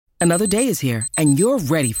Another day is here, and you're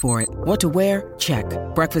ready for it. What to wear? Check.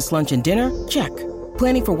 Breakfast, lunch, and dinner? Check.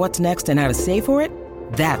 Planning for what's next and how to save for it?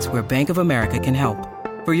 That's where Bank of America can help.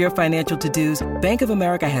 For your financial to-dos, Bank of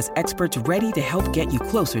America has experts ready to help get you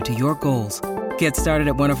closer to your goals. Get started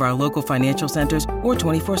at one of our local financial centers or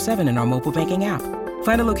 24/7 in our mobile banking app.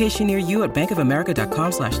 Find a location near you at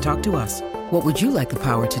bankofamerica.com/talktous. What would you like the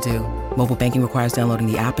power to do? Mobile banking requires downloading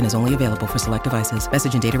the app and is only available for select devices.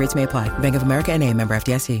 Message and data rates may apply. Bank of America N.A., member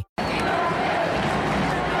FDIC.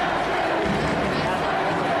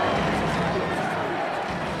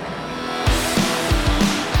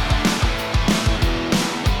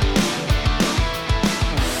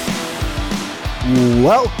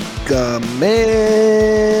 Welcome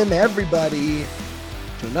in, everybody,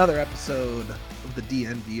 to another episode of the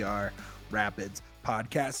DNVR Rapids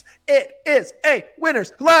podcast. It is a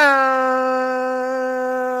Winners Lounge.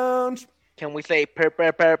 Can we say purr?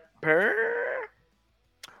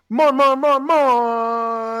 More.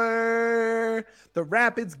 The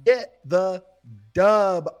Rapids get the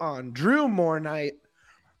dub on Drew Moore night.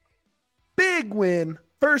 Big win,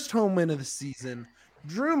 first home win of the season.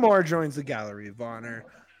 Drew Moore joins the Gallery of Honor.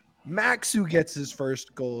 Maxsø gets his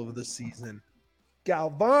first goal of the season.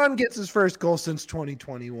 Galvan gets his first goal since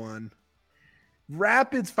 2021.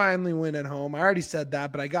 Rapids finally win at home. I already said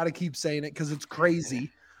that, but I got to keep saying it because it's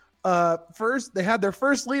crazy. First, they had their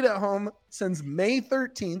first lead at home since May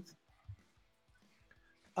 13th.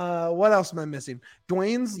 What else am I missing?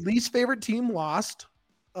 Dwayne's least favorite team lost.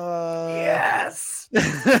 Yes.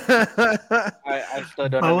 I still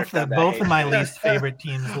don't understand that. Both of my least favorite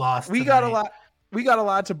teams lost. We got a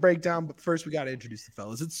lot to break down, but first we got to introduce the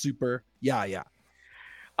fellas. It's Super. Yeah.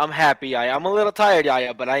 I'm happy, Yaya. I'm a little tired,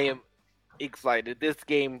 Yaya, but I am excited. This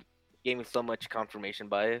game gave me so much confirmation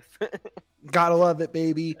bias. Gotta love it,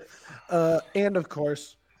 baby. And of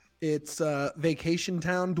course, it's Vacation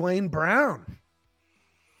Town Dwayne Brown.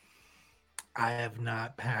 I have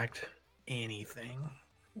not packed anything.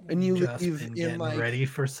 And you Just leave been in getting like ready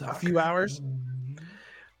for soccer. a few hours?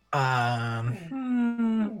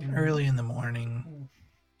 Early in the morning,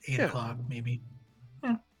 8 o'clock maybe.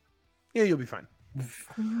 Yeah, you'll be fine.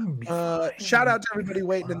 Shout out to everybody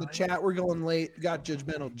waiting in the chat. We're going late. We got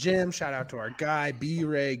Judgmental Jim. Shout out to our guy,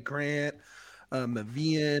 B-Ray, Grant,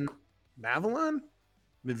 Mavian.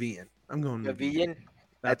 Mavian. I'm going Mavian?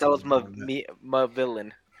 I thought it was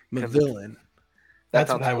Mavillain. Mavillain.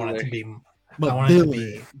 That's what I want it to be. But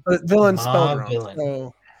villain spelled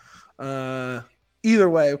wrong. So, either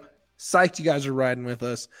way, psyched you guys are riding with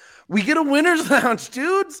us. We get a winner's lounge,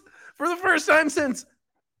 dudes, for the first time since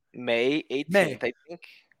May 18th, I think.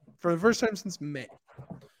 For the first time since May,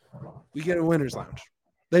 we get a winner's lounge.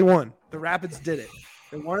 They won. The Rapids did it.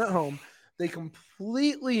 They won at home. They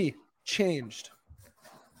completely changed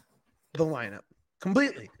the lineup.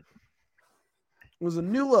 Completely. It was a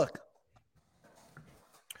new look.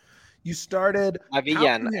 You started.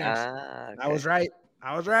 Mavian. Okay. I was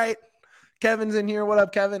right. Kevin's in here. What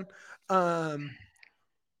up, Kevin?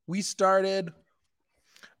 We started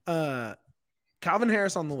Calvin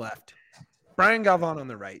Harris on the left, Braian Galvan on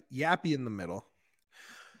the right, Yappy in the middle.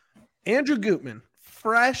 Andrew Gutman,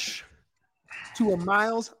 fresh to a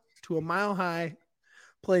mile high,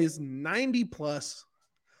 plays 90 plus,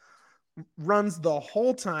 runs the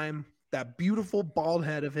whole time. That beautiful bald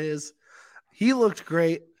head of his. He looked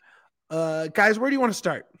great. Guys, where do you want to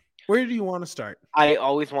start? I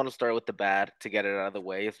always want to start with the bad to get it out of the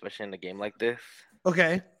way, especially in a game like this.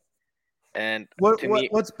 Okay. And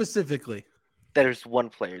what specifically? There's one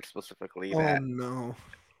player specifically that. Oh no.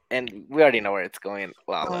 And we already know where it's going.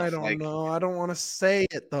 Lawless. I don't know. I don't want to say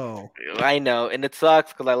it though. I know, and it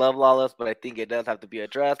sucks because I love Lawless, but I think it does have to be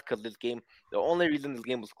addressed because this game. The only reason this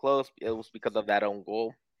game was close, it was because of that own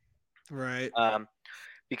goal. Right.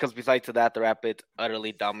 Because besides that, the Rapids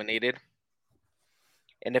utterly dominated.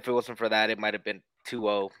 And if it wasn't for that, it might have been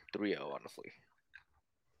 2-0, 3-0, honestly.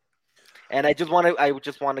 And I just want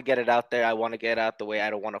to get it out there. I want to get out the way. I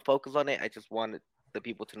don't want to focus on it. I just wanted the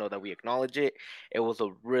people to know that we acknowledge it. It was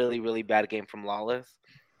a really, really bad game from Lawless.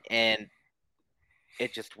 And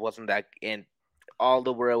it just wasn't that. And all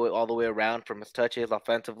the way around, from his touches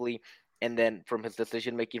offensively, and then from his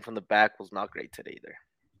decision making from the back, was not great today either.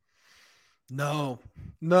 No.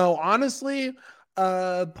 Honestly,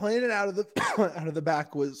 playing it out of the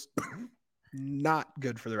back was not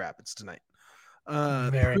good for the Rapids tonight.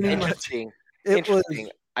 Very interesting.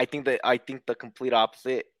 I think the complete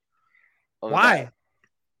opposite. Why?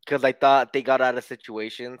 Because I thought they got out of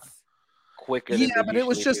situations quicker than they but it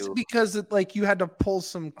was usually just do. because you had to pull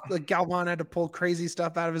Galvan had to pull crazy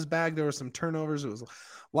stuff out of his bag. There were some turnovers. It was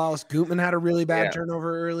Wallace Gutman had a really bad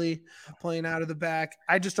turnover early playing out of the back.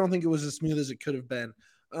 I just don't think it was as smooth as it could have been.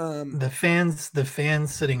 The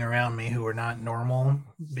fans sitting around me who were not normal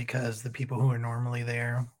because the people who were normally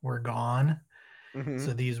there were gone. Mm-hmm.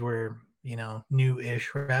 So these were,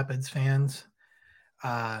 new-ish Rapids fans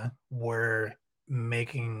were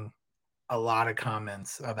making a lot of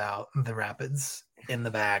comments about the Rapids in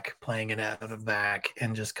the back, playing it out of the back,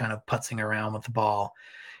 and just kind of putzing around with the ball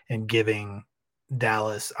and giving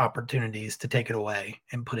Dallas opportunities to take it away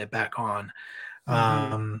and put it back on.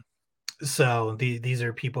 Mm-hmm. So these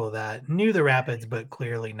are people that knew the Rapids, but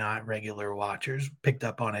clearly not regular watchers, picked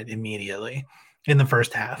up on it immediately in the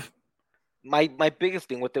first half. My biggest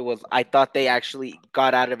thing with it was I thought they actually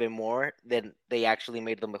got out of it more than they actually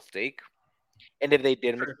made the mistake. And if they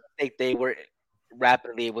did make a mistake, they were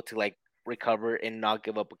rapidly able to recover and not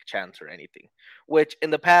give up a chance or anything. Which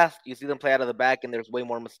in the past, you see them play out of the back, and there's way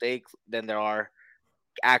more mistakes than there are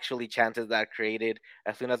actually chances that are created.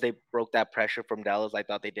 As soon as they broke that pressure from Dallas, I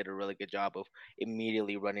thought they did a really good job of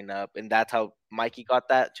immediately running up, and that's how Mikey got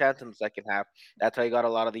that chance in the second half. That's how he got a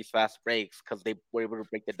lot of these fast breaks because they were able to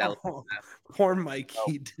break the Dallas. Poor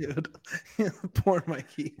Mikey, dude. Poor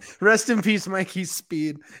Mikey. Rest in peace, Mikey's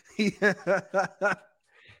speed. He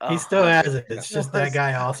still has it. It's just that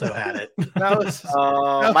guy also had it.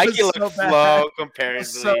 Mikey looks slow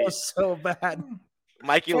comparatively. So bad.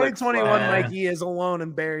 Mikey 2021 Mikey is alone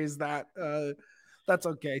and buries that. That's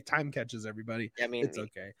okay. Time catches everybody. I mean, it's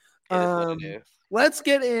okay. It is. Let's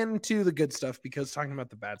get into the good stuff because talking about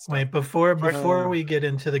the bad stuff. Wait, before we get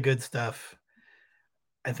into the good stuff,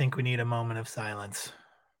 I think we need a moment of silence.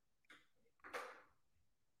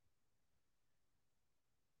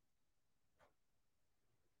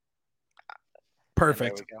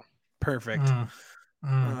 Perfect. Perfect.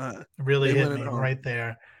 Really hit me right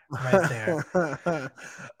there.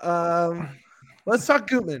 Let's talk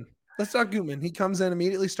Gutman. He comes in,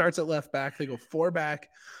 immediately starts at left back. They go 4 back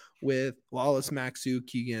with Wallace, Maxsø,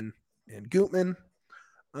 Keegan, and Gutman.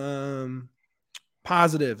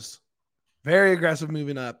 Positives. Very aggressive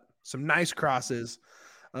moving up. Some nice crosses.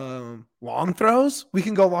 Long throws. We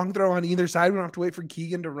can go long throw on either side. We don't have to wait for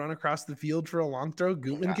Keegan to run across the field for a long throw.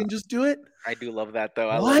 Gutman can just do it. I do love that, though.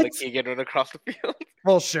 I love that Keegan run across the field.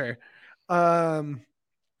 Well, sure.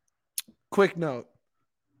 Quick note.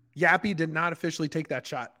 Yappy did not officially take that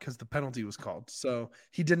shot because the penalty was called. So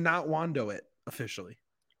he did not wando it officially.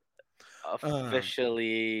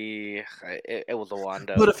 Officially, it was a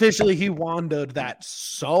wando. But officially, he wandoed that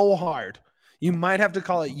so hard. You might have to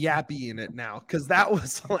call it Yappy in it now because that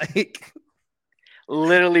was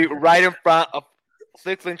literally right in front of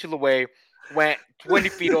 6 inches away, went 20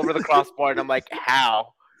 feet over the crossbar, and I'm like,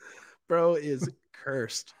 how? Bro is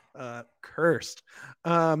cursed. Cursed.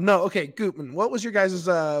 No, okay, Gutman. What was your guys'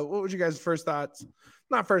 first thoughts?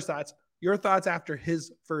 Not first thoughts. Your thoughts after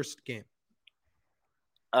his first game.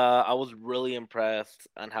 I was really impressed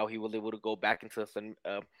on how he was able to go back into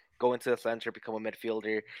the center, become a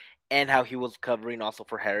midfielder, and how he was covering also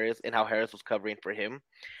for Harris, and how Harris was covering for him.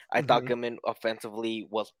 I thought Gutman offensively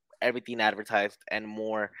was everything advertised and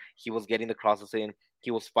more. He was getting the crosses in.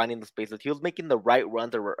 He was finding the spaces. He was making the right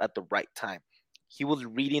runs at the right time. He was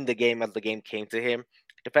reading the game as the game came to him.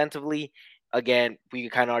 Defensively, again, we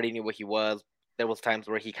kind of already knew what he was. There was times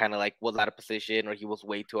where he kind of was out of position or he was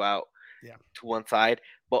way too out to one side.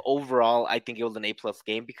 But overall, I think it was an A+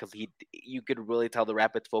 game because you could really tell the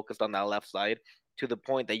Rapids focused on that left side to the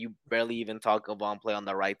point that you barely even saw Galvan play on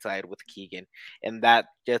the right side with Keegan. And that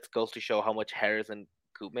just goes to show how much Harris and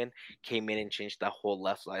Gutman came in and changed that whole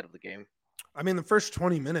left side of the game. I mean, the first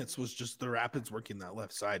 20 minutes was just the Rapids working that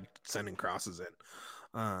left side, sending crosses in.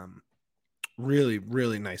 Really,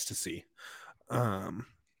 really nice to see.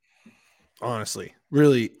 Honestly,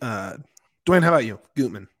 really. Dwayne, how about you?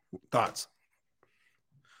 Gutman, thoughts?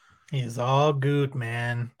 He's all good,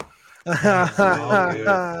 man. He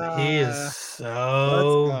is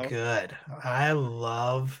so good. I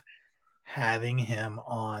love having him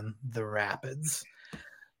on the Rapids.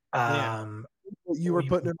 You were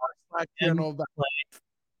putting him on Slack channel about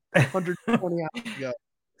 120 hours ago.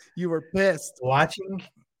 You were pissed. Watching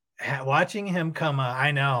him come up.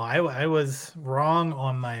 I know. I was wrong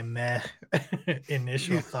on my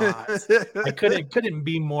initial thoughts. I couldn't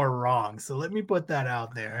be more wrong. So let me put that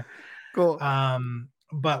out there. Cool.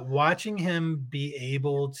 But watching him be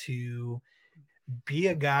able to be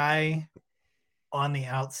a guy on the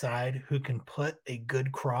outside who can put a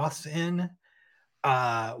good cross in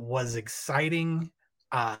was exciting,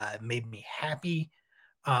 made me happy,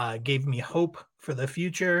 gave me hope for the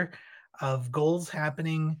future. of goals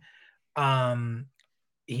happening.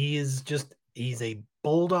 He's a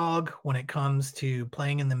bulldog when it comes to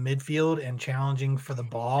playing in the midfield and challenging for the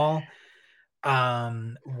ball.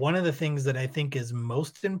 One of the things that I think is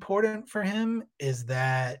most important for him is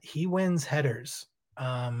that he wins headers.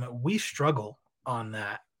 We struggle on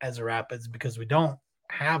that as a Rapids because we don't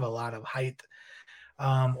have a lot of height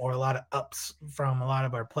or a lot of ups from a lot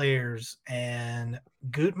of our players. And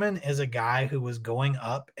Gutman is a guy who was going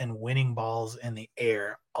up and winning balls in the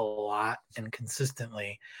air a lot and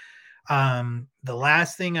consistently. The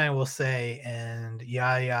last thing I will say, and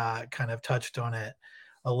Yaya kind of touched on it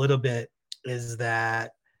a little bit, is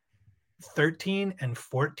that 13 and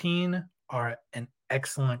 14 are an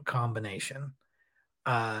excellent combination.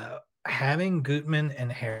 Having Gutman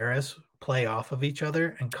and Harris play off of each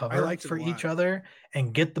other and cover for each other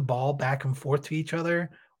and get the ball back and forth to each other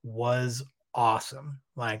was awesome.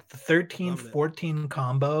 Like the 13-14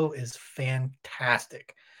 combo is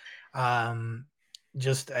fantastic.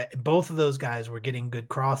 Just both of those guys were getting good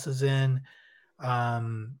crosses in.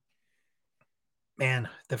 Man,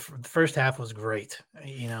 the first half was great.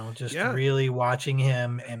 Really watching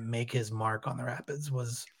him and make his mark on the Rapids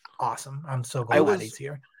was awesome. I'm so glad he's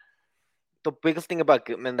here. The biggest thing about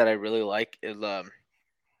Gutman that I really like is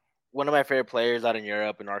one of my favorite players out in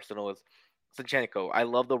Europe and Arsenal is Zinchenko. I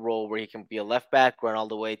love the role where he can be a left back, run all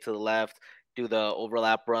the way to the left, do the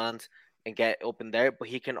overlap runs, and get open there. But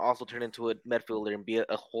he can also turn into a midfielder and be a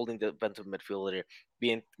holding defensive midfielder,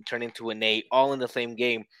 turn into an 8, all in the same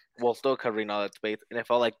game while still covering all that space. And I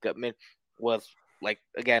felt like Gutman was, like,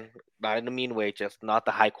 again, not in a mean way, just not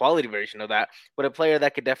the high quality version of that, but a player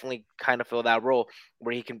that could definitely kind of fill that role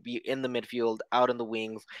where he can be in the midfield, out in the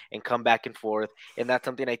wings, and come back and forth. And that's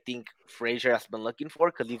something I think Fraser has been looking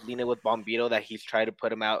for because he's leaning with Bombito, that he's tried to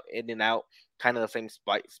put him out in and out, kind of the same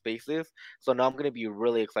spaces. So now I'm going to be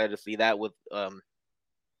really excited to see that with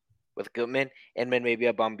Gutman, and then maybe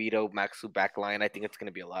a Bombito Maxsø back line. I think it's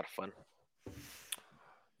going to be a lot of fun.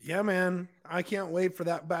 Yeah, man. I can't wait for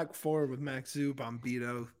that back four with Maxsø,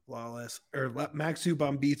 Bombito, Lawless, or Maxsø,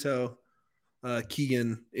 Bombito,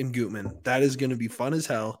 Keegan, and Gutman. That is going to be fun as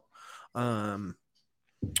hell.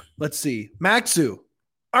 Let's see. Maxsø,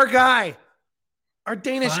 our guy, our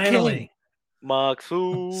Danish king.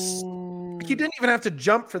 Maxsø. He didn't even have to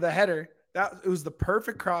jump for the header. It was the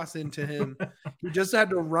perfect cross into him. He just had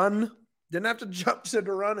to run. Didn't have to jump, just had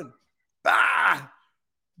to run and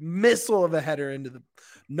missile of a header into the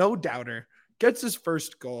no doubter. Gets his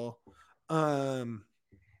first goal. God,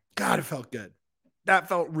 it felt good. That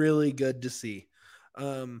felt really good to see.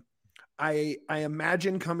 I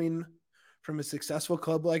imagine coming from a successful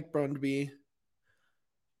club like Brøndby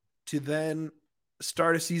to then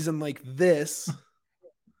start a season like this.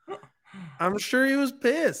 I'm sure he was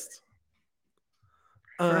pissed.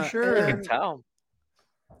 For sure. I can tell.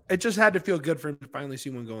 It just had to feel good for him to finally see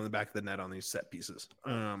one go in the back of the net on these set pieces.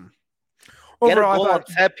 Overall, I thought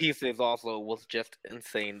set pieces also was just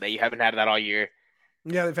insane that you haven't had that all year.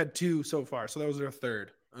 Yeah, they've had 2 so far, so that was their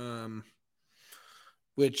third.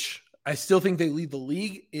 Which I still think they lead the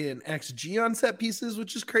league in XG on set pieces,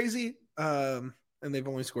 which is crazy. And they've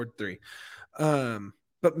only scored 3.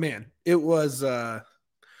 But man, it was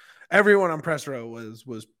everyone on press row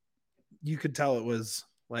was you could tell it was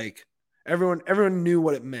like everyone knew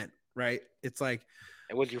what it meant, right? It's like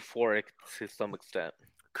it was euphoric to some extent.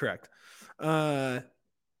 Correct. So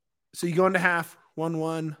you go into half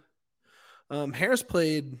 1-1. Harris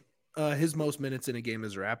played his most minutes in a game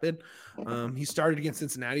as Rapid. He started against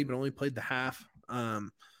Cincinnati, but only played the half.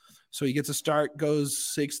 So he gets a start, goes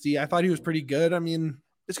 60. I thought he was pretty good. I mean,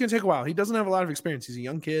 it's going to take a while. He doesn't have a lot of experience. He's a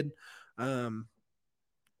young kid.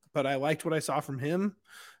 But I liked what I saw from him,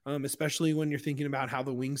 especially when you're thinking about how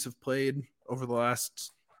the Wings have played over the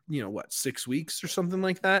last, 6 weeks or something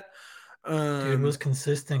like that. Dude was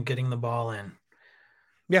consistent getting the ball in.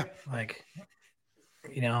 Yeah. Like,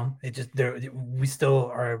 it just we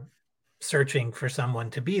still are searching for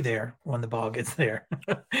someone to be there when the ball gets there.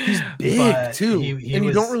 He's big too.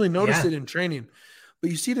 You don't really notice it in training,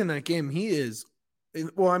 but you see it in that game. He is,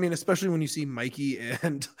 well, I mean, especially when you see Mikey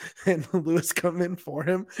and Lewis come in for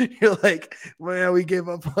him, you're like, well, we gave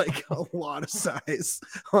up like a lot of size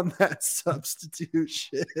on that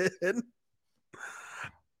substitution.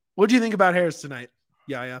 What do you think about Harris tonight?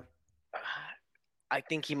 Yeah. I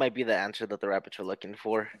think he might be the answer that the Rapids are looking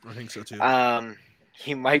for. I think so too.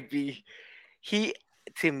 He might be.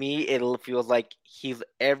 To me, it feels like he's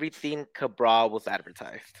everything Cabral was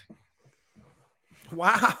advertised.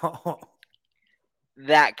 Wow.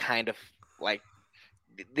 That kind of, like,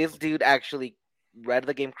 this dude actually read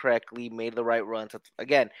the game correctly, made the right runs.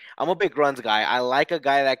 Again, I'm a big runs guy. I like a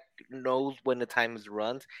guy that knows when the time is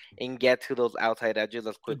runs and get to those outside edges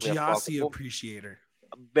as quickly as Giassi possible. appreciator.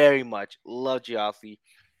 Very much. Love Giassi.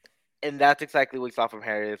 And that's exactly what we saw from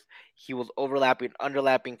Harris. He was overlapping,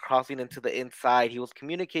 underlapping, crossing into the inside. He was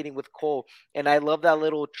communicating with Cole. And I love that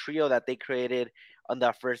little trio that they created on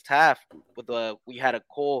that first half. We had a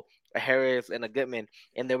Cole, a Harris, and a Goodman,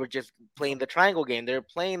 and they were just playing the triangle game. They were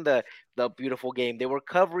playing the beautiful game. They were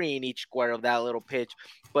covering each square of that little pitch,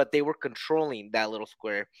 but they were controlling that little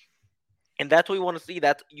square. And that's what you want to see.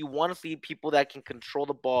 You want to see people that can control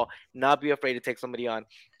the ball, not be afraid to take somebody on.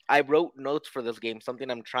 I wrote notes for this game, something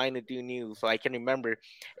I'm trying to do new so I can remember.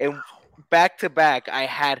 And back to back, I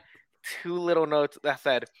had 2 little notes that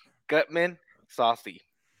said Gutman, saucy.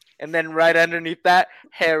 And then right underneath that,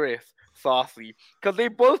 Harris, saucy. Because they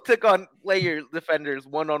both took on defenders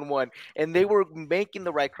one-on-one, and they were making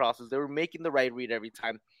the right crosses. They were making the right read every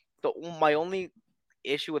time. My only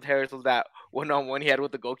issue with Harris was that one-on-one he had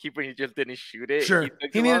with the goalkeeper, and he just didn't shoot it. Sure,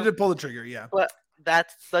 he needed to pull the trigger, yeah. But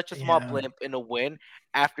that's such a small blimp in a win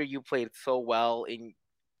after you played so well. And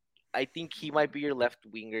I think he might be your left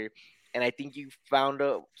winger. And I think you found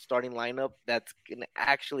a starting lineup that's going to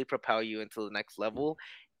actually propel you into the next level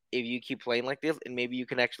if you keep playing like this. And maybe you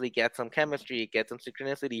can actually get some chemistry, get some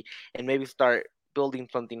synchronicity, and maybe start building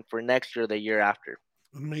something for next year, the year after.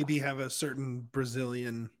 Maybe have a certain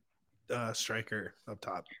Brazilian striker up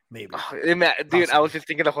top, maybe. Dude, possibly. I was just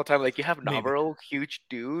thinking the whole time, like, you have Navarro, huge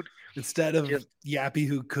dude, instead of Yappy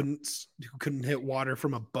who couldn't hit water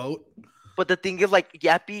from a boat. But the thing is, like,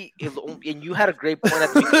 Yappy is, and you had a great point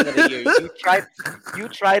at the beginning of the year. You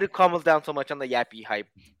tried to calm us down so much on the Yappy hype,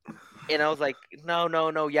 and I was like, no,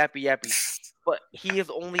 Yappy. But he is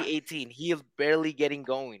only 18. He is barely getting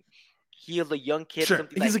going. He is a young kid. Sure,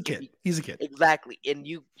 he's a kid. He's a kid. Exactly. And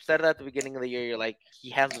you said it at the beginning of the year. You're like,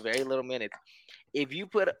 he has very little minutes. If you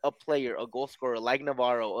put a player, a goal scorer like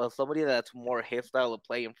Navarro, or somebody that's more his style of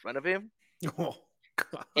play in front of him,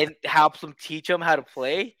 and helps him teach him how to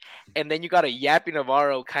play, and then you got a Yappy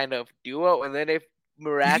Navarro kind of duo, and then if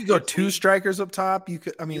miraculously, you could go 2 strikers up top. You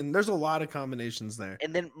could. I mean, there's a lot of combinations there.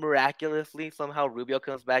 And then miraculously, somehow Rubio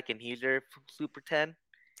comes back and he's your super 10.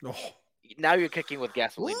 Oh. Now you're cooking with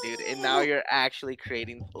gasoline, dude, and now you're actually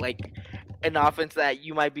creating like an offense that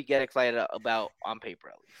you might get excited about on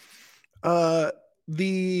paper at least.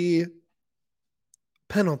 The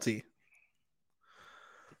penalty.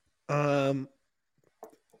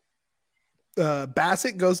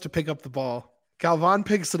 Bassett goes to pick up the ball. Galvan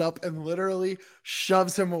picks it up and literally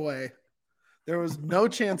shoves him away. There was no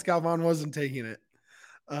chance Galvan wasn't taking it.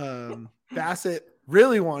 Bassett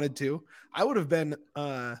really wanted to. I would have been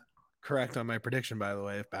correct on my prediction, by the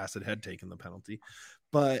way, if Bassett had taken the penalty.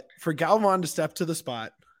 But for Galvan to step to the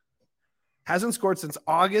spot, hasn't scored since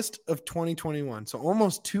August of 2021, so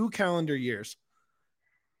almost 2 calendar years.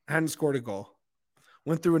 Hadn't scored a goal.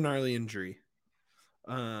 Went through a gnarly injury.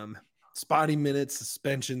 Spotty minutes,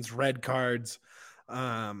 suspensions, red cards.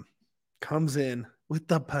 Comes in with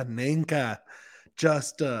the Panenka.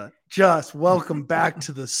 Just welcome back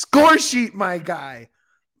to the score sheet, my guy.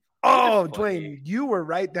 Oh, Dwayne, you were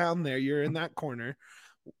right down there. You're in that corner.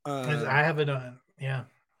 I have it on. Yeah.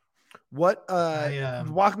 What?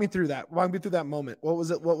 Walk me through that. Walk me through that moment. What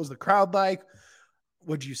was it? What was the crowd like?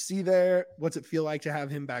 What'd you see there? What's it feel like to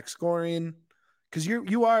have him back scoring? Because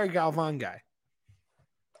you are a Galvan guy.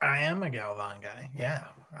 I am a Galvan guy. Yeah.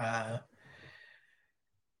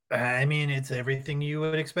 I mean, it's everything you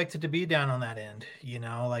would expect it to be down on that end. You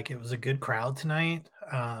know, like it was a good crowd tonight.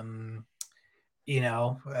 To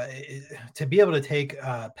be able to take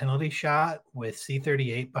a penalty shot with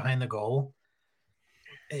C38 behind the goal,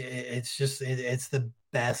 it's the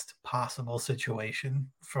best possible situation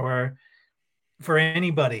for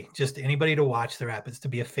anybody, just anybody to watch the Rapids, to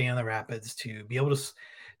be a fan of the Rapids, to be able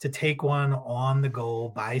to take one on the goal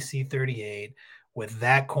by C38 with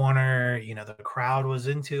that corner. You know, the crowd was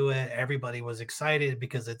into it. Everybody was excited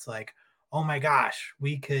because it's like, oh my gosh,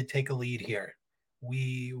 we could take a lead here.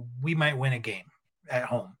 We might win a game at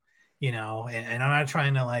home, you know, and I'm not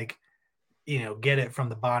trying to get it from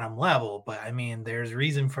the bottom level, but I mean, there's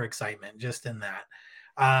reason for excitement just in that.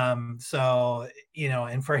 So,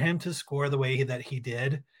 and for him to score the way that he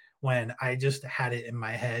did, when I just had it in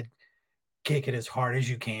my head, kick it as hard as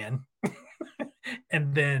you can.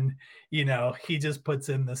 And then, he just puts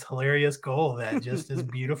in this hilarious goal that just is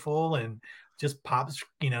beautiful and just pops,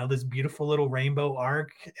 this beautiful little rainbow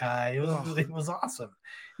arc. It was awesome,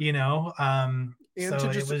 and so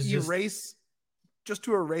to just erase the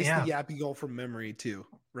Yappy goal from memory too,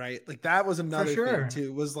 right? Like that was another thing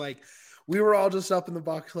too, was like we were all just up in the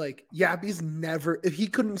box like, Yappy's never, if he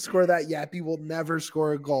couldn't score that, Yappy will never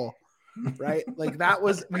score a goal, right? Like that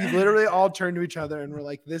was, we literally all turned to each other and we're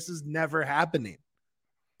like, this is never happening.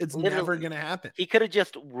 It's never going to happen. He could have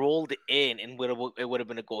just rolled in and it would have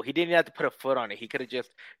been a goal. He didn't have to put a foot on it. He could have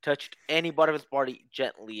just touched any part of his body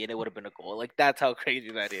gently and it would have been a goal. Like that's how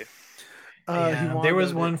crazy that is. There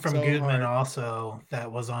was one from Gutman also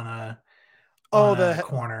that was on a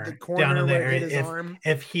corner the corner down in where there. it hit his arm.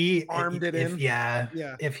 If he armed it in,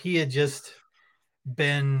 if he had just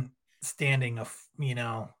been standing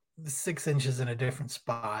 6 inches in a different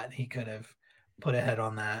spot, he could have put a head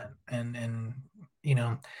on that. And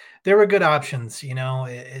there were good options.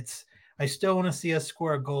 I still want to see us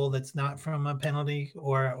score a goal that's not from a penalty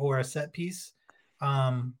or a set piece.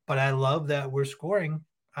 But I love that we're scoring.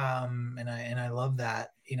 And I love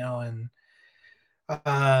that, and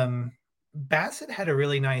Bassett had a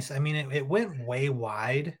really nice, it went way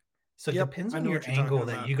wide. So it depends on your angle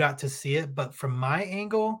that you got to see it. But from my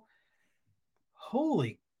angle,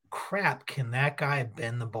 holy crap, can that guy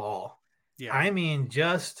bend the ball? Yeah.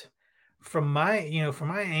 Just from my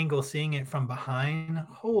angle, seeing it from behind,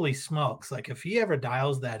 holy smokes. Like if he ever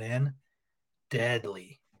dials that in,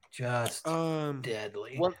 deadly, just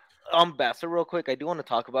deadly. Well, Bassett, real quick, I do want to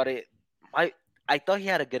talk about it. I thought he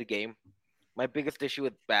had a good game. My biggest issue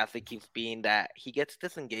with Bassett keeps being that he gets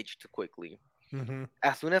disengaged too quickly. Mm-hmm.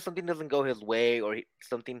 As soon as something doesn't go his way or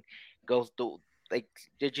something goes to, like,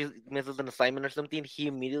 just misses an assignment or something, he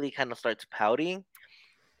immediately kind of starts pouting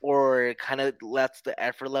or kind of lets the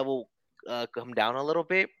effort level come down a little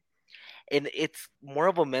bit. And it's more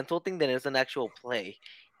of a mental thing than it's an actual play.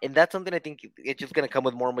 And that's something I think it's just going to come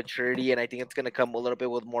with more maturity, and I think it's going to come a little bit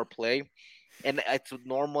with more play. And it's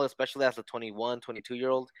normal, especially as a 21,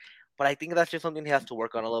 22-year-old. But I think that's just something he has to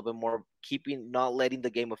work on a little bit more, not letting the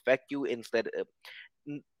game affect you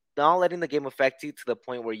not letting the game affect you to the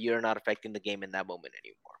point where you're not affecting the game in that moment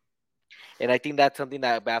anymore. And I think that's something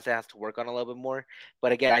that Bassett has to work on a little bit more.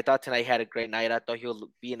 But again, I thought tonight he had a great night. I thought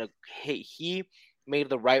he made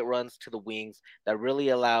the right runs to the wings that really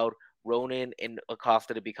allowed Ronan and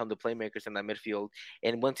Acosta to become the playmakers in that midfield.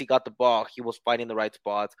 And once he got the ball, he was finding the right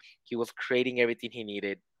spots. He was creating everything he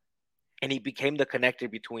needed. And he became the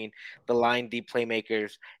connector between the line deep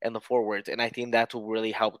playmakers and the forwards. And I think that's what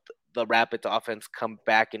really helped the Rapids offense come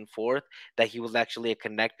back and forth, that he was actually a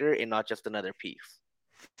connector and not just another piece.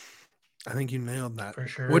 I think you nailed that. For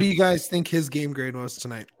sure. What do you guys think his game grade was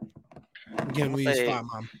tonight? Again, we use Spot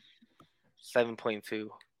Mom. 7.2.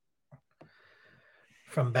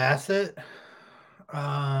 From Bassett,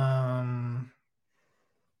 I'm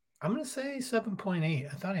going to say 7.8. I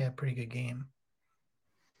thought he had a pretty good game.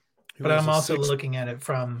 But I'm also looking at it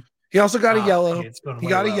from... He also got a yellow. He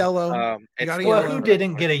got a yellow. Who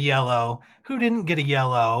didn't get a yellow? Who didn't get a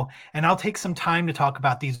yellow? And I'll take some time to talk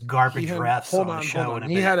about these garbage refs on the show.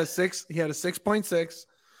 He had a 6.6.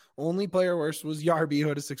 Only player worse was Yarby, who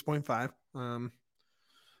had a 6.5.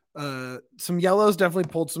 Some yellows definitely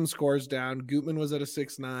pulled some scores down. Gutman was at a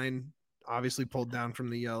 6.9, obviously pulled down from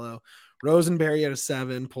the yellow. Rosenberry at a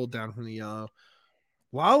 7, pulled down from the yellow.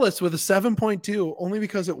 Wallace with a 7.2, only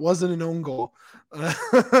because it wasn't an own goal.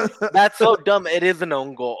 That's so dumb. It is an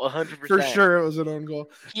own goal, 100%. For sure, it was an own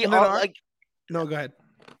goal. No, go ahead.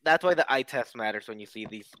 That's why the eye test matters when you see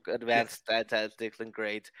these advanced statistics and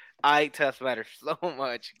grades. Eye test matters so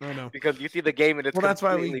much. I know. Because you see the game and it's that's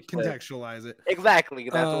why we contextualize it. Exactly.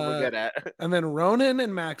 That's what we're good at. And then Ronan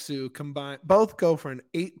and Maxsø combined both go for an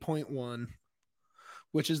 8.1,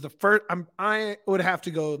 which is the first. I would have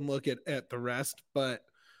to go and look at the rest, but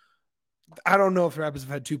I don't know if the Rapids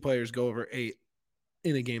have had two players go over 8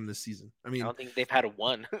 in a game this season. I don't think they've had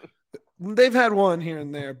one. They've had one here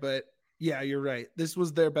and there, but yeah, you're right. This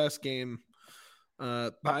was their best game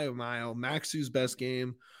by a mile. Maxsø's best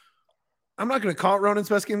game. I'm not going to call it Ronan's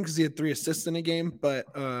best game because he had 3 assists in a game, but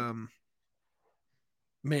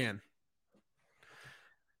man.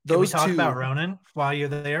 Can we talk about Ronan while you're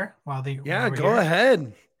there? Go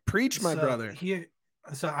ahead. Preach, my brother.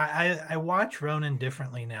 So I watch Ronan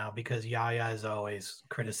differently now because Yaya is always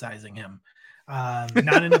criticizing him.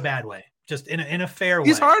 Not in a bad way, just in a fair way.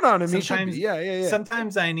 He's hard on him. Sometimes, yeah.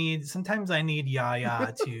 Sometimes I need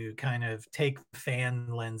Yaya to kind of take fan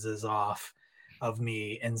lenses off of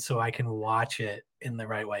me, and so I can watch it in the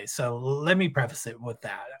right way. So let me preface it with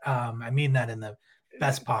that. I mean that in the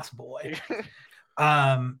best possible way.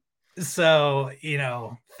 So,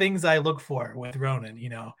 things I look for with Ronan,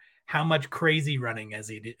 how much crazy running is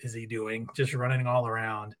he doing, just running all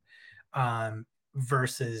around,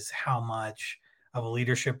 versus how much of a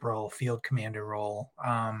leadership role, field commander role,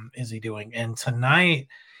 is he doing. And tonight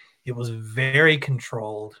it was very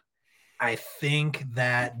controlled. I think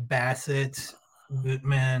that Bassett,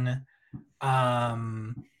 Gutman,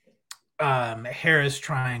 Harris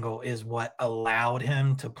triangle is what allowed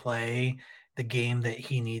him to play the game that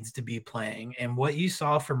he needs to be playing. And what you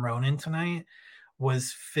saw from Ronan tonight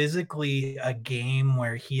was physically a game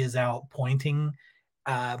where he is out pointing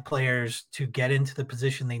players to get into the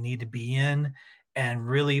position they need to be in and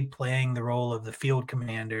really playing the role of the field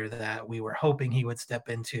commander that we were hoping he would step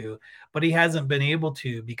into. But he hasn't been able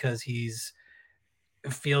to because he's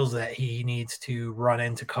feels that he needs to run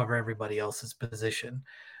in to cover everybody else's position.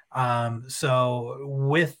 So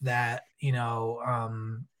with that,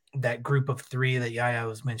 that group of three that Yaya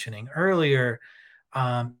was mentioning earlier,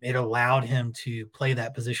 it allowed him to play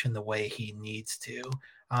that position the way he needs to.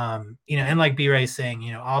 And like B-Ray's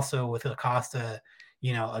saying, also with Acosta,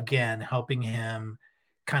 again, helping him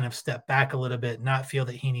kind of step back a little bit, not feel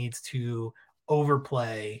that he needs to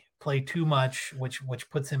play too much, which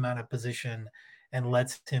puts him out of position and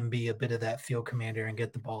lets him be a bit of that field commander and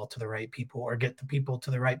get the ball to the right people or get the people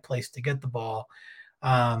to the right place to get the ball.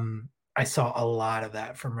 I saw a lot of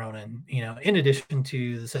that from Ronan, in addition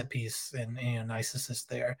to the set piece and nice assist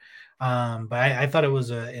there. But I thought it was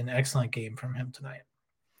an excellent game from him tonight.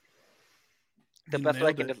 The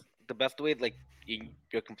best way, like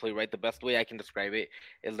you're completely right. The best way I can describe it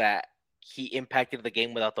is that he impacted the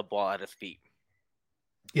game without the ball at his feet.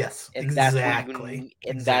 Yes, and exactly.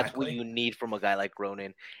 That's what you need from a guy like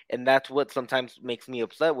Ronan, and that's what sometimes makes me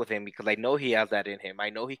upset with him because I know he has that in him. I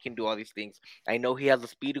know he can do all these things. I know he has the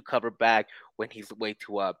speed to cover back when he's way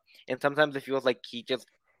too up, and sometimes it feels like he just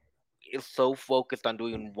is so focused on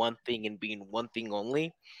doing one thing and being one thing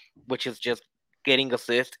only, which is just getting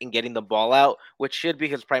assists and getting the ball out, which should be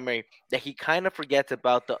his primary, that he kind of forgets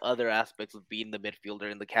about the other aspects of being the midfielder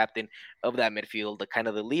and the captain of that midfield, the kind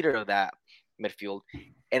of the leader of that midfield.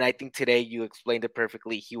 And I think today you explained it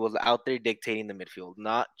perfectly. He was out there dictating the midfield,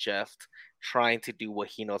 not just trying to do what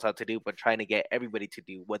he knows how to do, but trying to get everybody to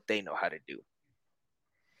do what they know how to do.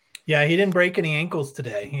 Yeah, he didn't break any ankles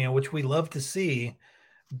today, which we love to see,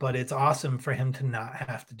 but it's awesome for him to not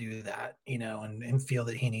have to do that, and feel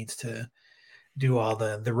that he needs to do all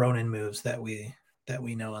the Ronan moves that we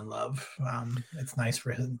know and love. It's nice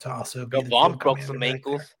for him to also be Galvan broke some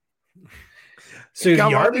ankles. So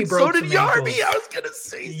Yarby broke some ankles. I was gonna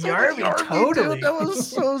say Yarby totally. Dude, that was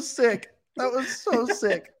so sick. That was so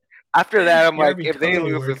sick. After that, I'm Yarby like, if they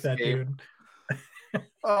lose this game,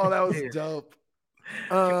 oh, that was dope.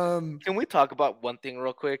 Can we talk about one thing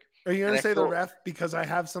real quick? Are you gonna say the ref because I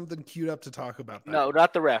have something queued up to talk about that? No,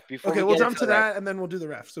 not the ref. Okay, we'll jump to that and then we'll do the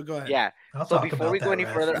ref. So go ahead. Yeah. So before we go any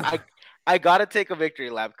further, I gotta take a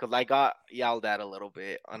victory lap because I got yelled at a little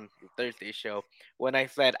bit on Thursday's show when I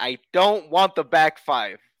said I don't want the back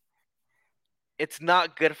five. It's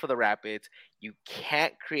not good for the Rapids. You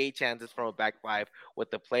can't create chances from a back five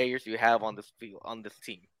with the players you have on this field, on this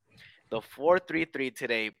team. The 4-3-3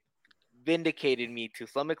 today vindicated me to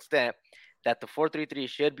some extent that the 4-3-3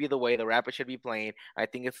 should be the way the Rapids should be playing. I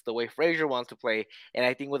think it's the way Frazier wants to play. And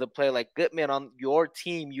I think with a player like Gutman on your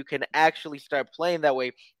team, you can actually start playing that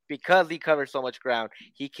way because he covers so much ground.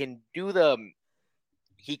 He can be that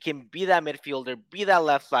midfielder, be that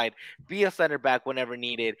left side, be a center back whenever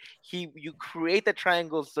needed. You create the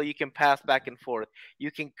triangles so you can pass back and forth.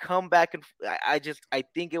 You can come back and I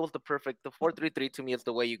think it was the 4-3-3 to me is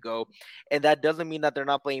the way you go. And that doesn't mean that they're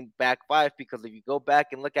not playing back five because if you go back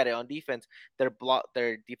and look at it on defense,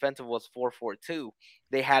 their defensive was 4-4-2.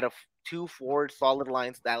 They had two forward solid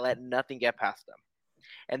lines that let nothing get past them.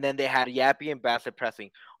 And then they had Yappy and Bassett pressing.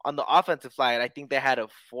 On the offensive side, I think they had a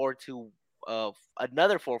 4-2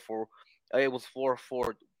 another 4-4. It was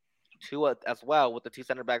 4-4-2 as well with the two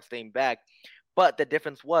center backs staying back. But the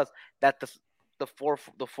difference was that the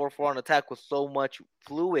 4-4 on attack was so much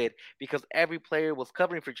fluid because every player was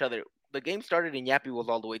covering for each other. The game started and Yappy was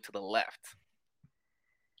all the way to the left.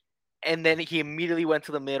 And then he immediately went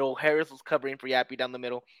to the middle. Harris was covering for Yappy down the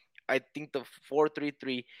middle. I think the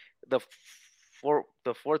 4-3-3, the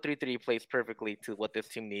 4-3-3 plays perfectly to what this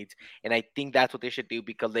team needs. And I think that's what they should do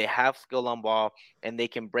because they have skill on ball and they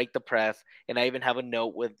can break the press. And I even have a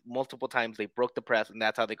note with multiple times they broke the press and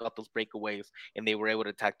that's how they got those breakaways and they were able to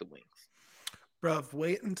attack the wings. Bruv,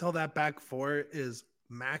 wait until that back four is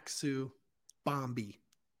Maxsø Bombi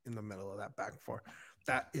in the middle of that back four.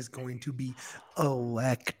 That is going to be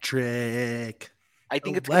electric. I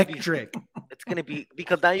think electric. It's going to be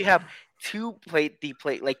because now you have two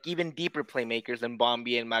like even deeper playmakers than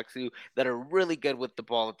Bombi and Maxsø that are really good with the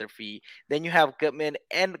ball at their feet. Then you have Gutman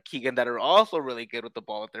and Keegan that are also really good with the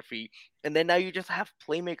ball at their feet. And then now you just have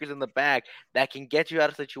playmakers in the back that can get you out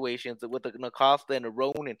of situations with an Acosta and a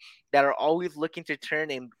Ronan that are always looking to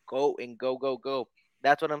turn and go and go, go, go.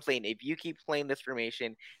 That's what I'm saying. If you keep playing this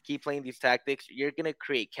formation, keep playing these tactics, you're gonna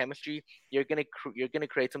create chemistry. You're gonna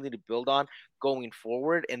create something to build on going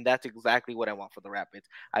forward, and that's exactly what I want for the Rapids.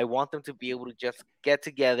 I want them to be able to just get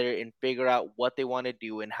together and figure out what they want to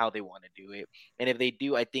do and how they want to do it. And if they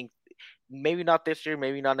do, I think maybe not this year,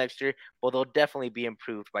 maybe not next year, but they'll definitely be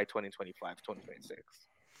improved by 2025, 2026.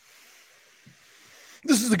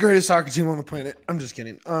 This is the greatest soccer team on the planet. I'm just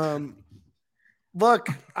kidding. Look,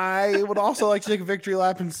 I would also like to take a victory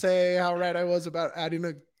lap and say how right I was about adding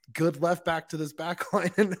a good left back to this back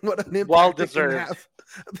line and what an impact Well it can deserved.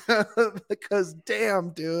 have. Because damn,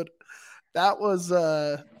 dude, that was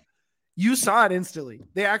you saw it instantly.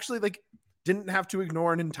 They actually didn't have to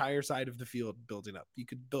ignore an entire side of the field building up. You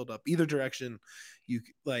could build up either direction. You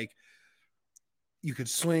could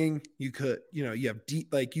swing, you have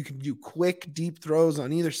deep, you can do quick deep throws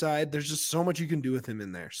on either side. There's just so much you can do with him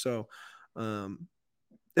in there. So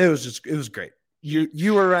it was great.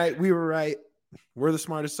 You were right, we were right. We're the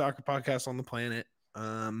smartest soccer podcast on the planet.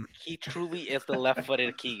 He truly is the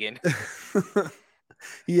left-footed Keegan.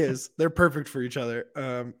 He is. They're perfect for each other.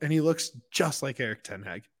 And he looks just like Eric Ten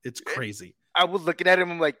Hag. It's crazy. I was looking at him,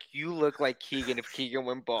 I'm like, you look like Keegan if Keegan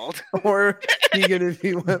went bald. Or Keegan if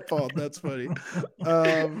he went bald. That's funny.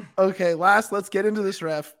 Okay, let's get into this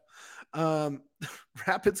ref.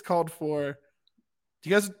 Rapids called for. Do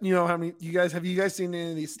you guys how many have you guys seen any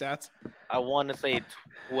of these stats? I want to say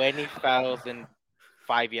 20 fouls and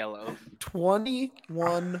 5 yellows.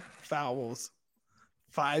 21 fouls,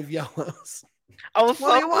 5 yellows. I was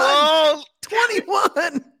 21.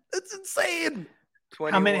 21. That's insane.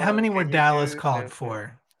 21. How many were Dallas called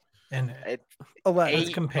for? And 11. Let's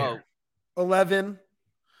compare. 11.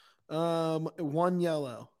 1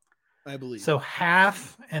 yellow, I believe. So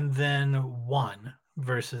half and then 1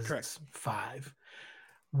 versus Correct. 5.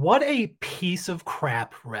 What a piece of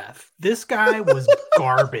crap ref. This guy was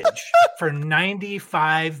garbage for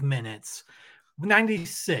 95 minutes.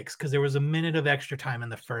 96, because there was a minute of extra time in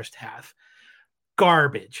the first half.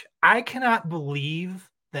 Garbage. I cannot believe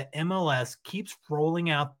that MLS keeps rolling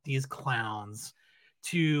out these clowns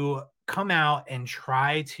to come out and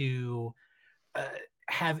try to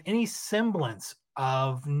have any semblance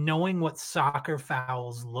of knowing what soccer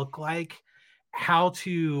fouls look like, how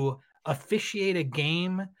to officiate a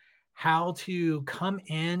game, how to come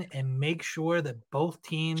in and make sure that both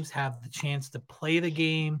teams have the chance to play the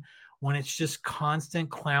game when it's just constant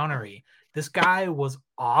clownery. This guy was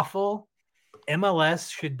awful.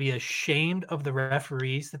 MLS should be ashamed of the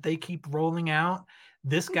referees that they keep rolling out.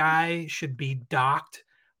 This guy should be docked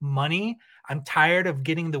money. I'm tired of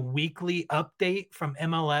getting the weekly update from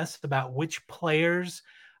MLS about which players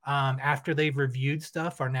after they've reviewed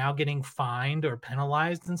stuff are now getting fined or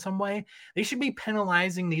penalized in some way. They should be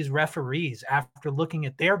penalizing these referees after looking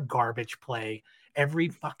at their garbage play every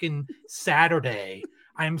fucking Saturday.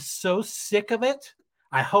 I'm so sick of it.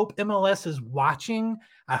 I hope MLS is watching.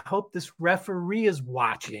 I hope this referee is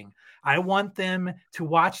watching. I want them to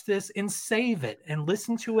watch this and save it and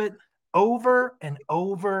listen to it over and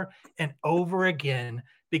over and over again,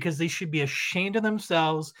 because they should be ashamed of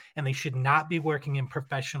themselves and they should not be working in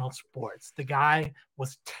professional sports. The guy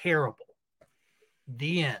was terrible.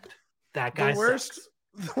 The end. That guy sucks.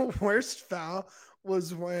 The worst foul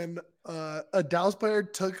was when a Dallas player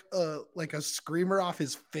took a screamer off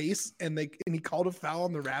his face and he called a foul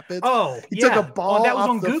on the Rapids. He took a ball that was off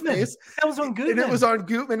on the Gutman. face. That was on Gutman. And it was on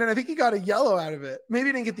Gutman, and I think he got a yellow out of it. Maybe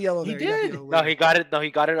he didn't get the yellow. He there. did. No, he got it. No,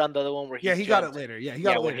 he got it on the other one where he got it later. Yeah, he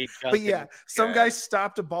got it later. But some guy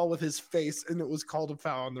stopped a ball with his face, and it was called a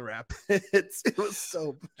foul on the Rapids. It was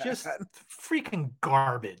so bad. Just freaking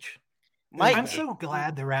garbage. I'm so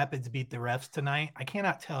glad the Rapids beat the refs tonight. I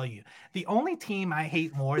cannot tell you. The only team I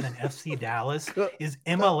hate more than FC Dallas is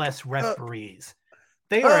MLS referees.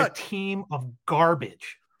 They are a team of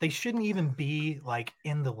garbage. They shouldn't even be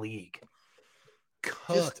in the league.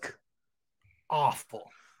 Just awful.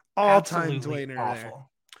 All-time Dwayner awful. there.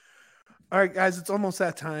 All right, guys, it's almost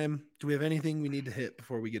that time. Do we have anything we need to hit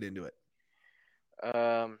before we get into it?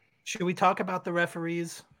 Should we talk about the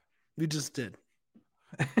referees? We just did.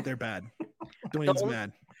 They're bad. Dwayne's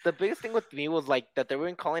mad. the biggest thing with me was like that they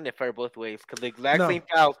weren't calling it fair both ways because the exact No. same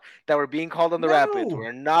fouls that were being called on the Rapids No.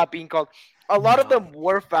 were not being called. A lot of No. them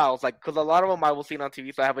were fouls, like because a lot of them I will see on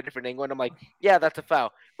TV, so I have a different angle, and I'm like, yeah, that's a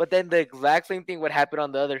foul. But then the exact same thing would happen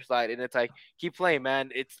on the other side, and it's like, keep playing,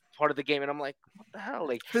 man. It's part of the game, and I'm like, what the hell?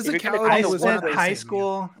 Like, if you're gonna Physicality call I the was one not spent the way, high same,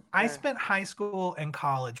 school. I Yeah. spent high school and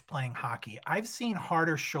college playing hockey. I've seen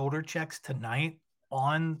harder shoulder checks tonight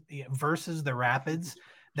on versus the Rapids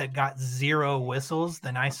that got 0 whistles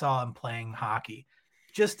than I saw him playing hockey.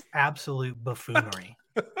 Just absolute buffoonery.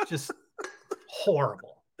 Just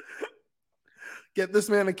horrible. Get this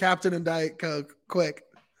man a Captain and Diet Coke, quick.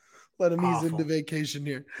 Let him ease into Awful. vacation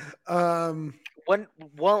here.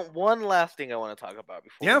 one last thing I want to talk about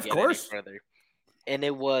before Yeah, we of get course. any further, and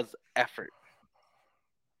it was effort.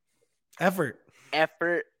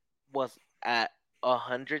 Effort was at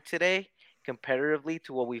 100 today, comparatively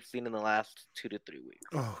to what we've seen in the last 2 to 3 weeks.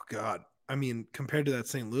 Oh God. I mean, compared to that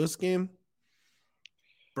St. Louis game,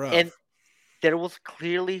 bro. And there was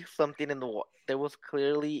clearly something there was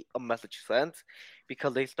clearly a message sent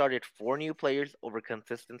because they started 4 new players over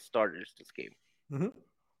consistent starters this game. Mm-hmm.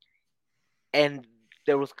 And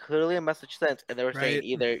there was clearly a message sent, and they were saying Right.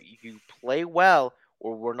 either you play well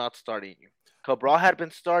or we're not starting you. Cabral had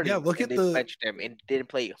been starting, Yeah, look and at they the- benched him and didn't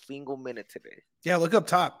play a single minute today. Yeah, look up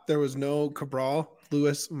top. There was no Cabral,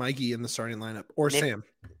 Lewis, Mikey in the starting lineup, or Nick- Sam.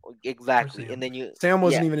 Exactly. Sam. And then Sam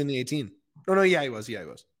wasn't even in the 18. Oh no, yeah, he was. Yeah, he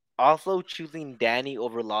was. also choosing Danny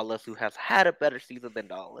over Lawless, who has had a better season than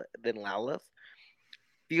Lawless,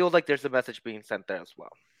 feels like there's a message being sent there as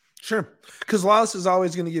well. Sure, because Lawless is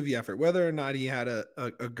always going to give you effort, whether or not he had a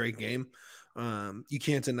great game. You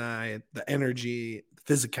can't deny the energy,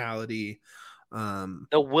 the physicality,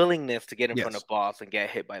 The willingness to get in front Yes. of boss and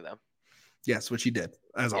get hit by them. yes, which he did,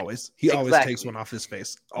 as Yeah, always. He always exactly. takes one off his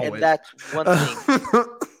face. Always. And that's one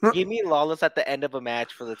thing. Give me Lawless at the end of a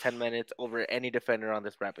match for the 10 minutes over any defender on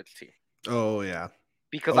this Rapids team. Oh yeah.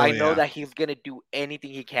 Because Oh, I know yeah. that he's going to do anything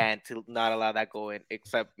he can to not allow that goal in,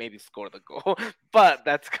 except maybe score the goal. But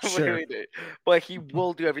that's completely it. But he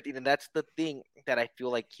will do everything. And that's the thing that I feel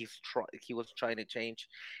like he was trying to change.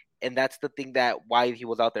 And that's the thing that why he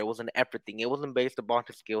was out there. It was an effort thing. It wasn't based upon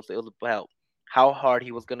his skills. It was about how hard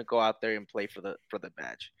he was going to go out there and play for the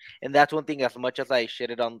match. And that's one thing, as much as I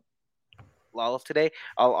shitted on Lawless today,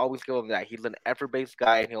 I'll always give him that. He's an effort-based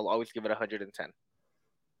guy, and he'll always give it 110.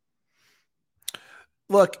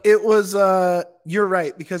 Look, it was you're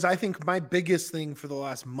right, because I think my biggest thing for the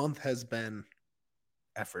last month has been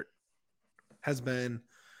effort. Has been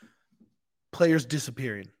players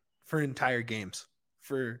disappearing for entire games.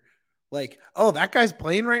 For like, oh, that guy's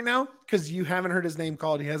playing right now because you haven't heard his name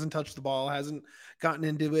called. He hasn't touched the ball, hasn't gotten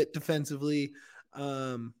into it defensively.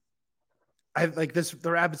 I like this.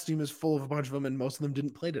 The Rapids team is full of a bunch of them, and most of them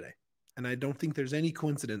didn't play today. And I don't think there's any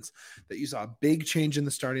coincidence that you saw a big change in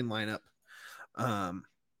the starting lineup.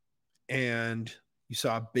 And you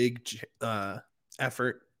saw a big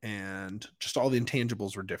effort, and just all the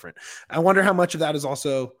intangibles were different. I wonder how much of that is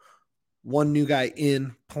also one new guy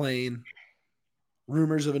in playing,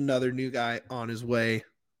 rumors of another new guy on his way,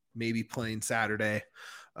 maybe playing Saturday.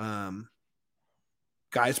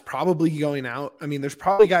 Guys probably going out. I mean, there's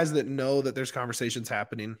probably guys that know that there's conversations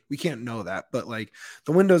happening. We can't know that, but like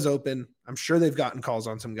the window's open. I'm sure they've gotten calls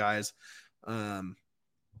on some guys. And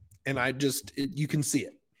you can see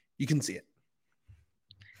it. You can see it.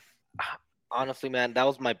 Honestly, man, that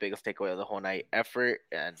was my biggest takeaway of the whole night. Effort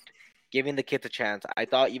and giving the kids a chance. I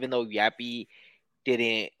thought even though Yappy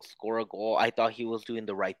didn't score a goal, I thought he was doing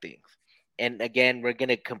the right things. And again, we're going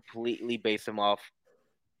to completely base him off.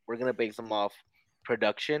 We're going to base him off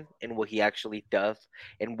production and what he actually does,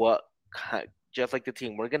 and what, just like the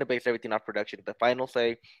team, we're going to base everything off production. The final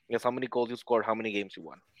say is how many goals you scored, how many games you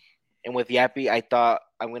won. And with Yappy, I thought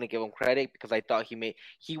I'm going to give him credit because I thought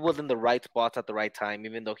he was in the right spots at the right time,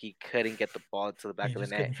 even though he couldn't get the ball to the back of the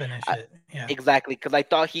net. Couldn't finish it. Yeah. Exactly, because I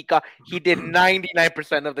thought he did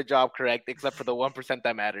 99% of the job correct, except for the 1%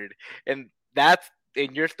 that mattered. And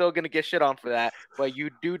you're still going to get shit on for that, but you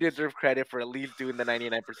do deserve credit for at least doing the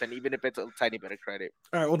 99%, even if it's a tiny bit of credit.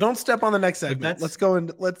 All right. Well, don't step on the next segment. Let's go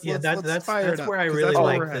and let's fire it up. Where I 'cause really that's where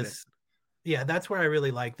like we're headed. this. Yeah, that's where I really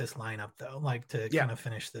like this lineup, though. Like to Yeah. kind of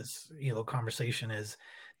finish this, conversation is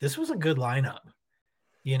this was a good lineup,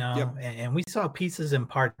 and we saw pieces and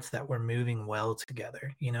parts that were moving well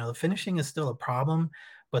together. The finishing is still a problem,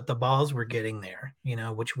 but the balls were getting there,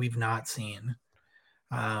 which we've not seen.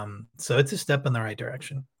 So it's a step in the right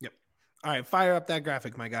direction. Yep. All right. Fire up that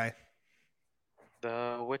graphic, my guy.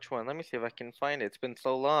 Which one? Let me see if I can find it. It's been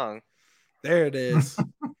so long. There it is.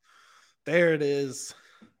 There it is.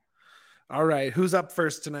 All right, who's up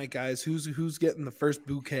first tonight, guys? Who's getting the first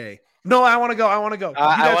bouquet? No, I want to go. I wanted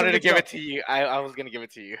to give it to you. I was gonna give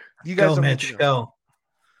it to you. You guys Go, don't Mitch. Go.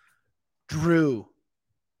 Drew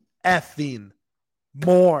effing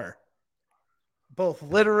Moore, both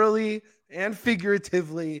literally and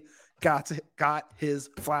figuratively, got his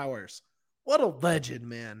flowers. What a legend,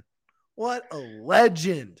 man! What a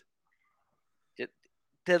legend!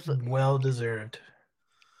 Well deserved.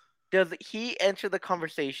 Does he enter the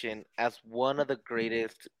conversation as one of the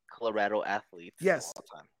greatest Colorado athletes? Yes, of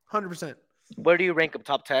all time? 100%. Where do you rank him?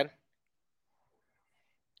 Top 10?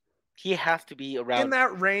 He has to be around in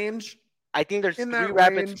that range. I think there's 3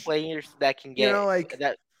 Rapids players that can get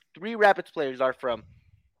that 3 Rapids players are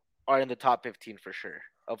in the top 15 for sure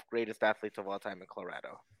of greatest athletes of all time in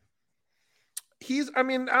Colorado. He's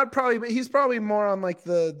probably more on like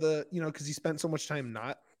the because he spent so much time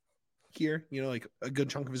not here, like a good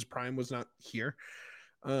chunk of his prime was not here.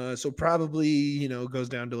 So probably, goes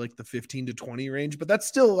down to like the 15 to 20 range, but that's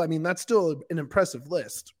still an impressive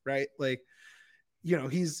list, right? Like,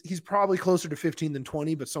 he's probably closer to 15 than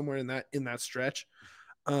 20, but somewhere in that stretch.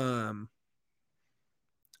 The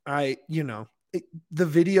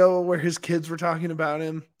video where his kids were talking about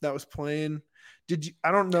him that was playing.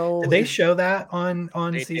 I don't know. Did they show that on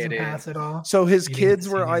Season Pass at all? So his kids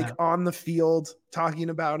were like on the field talking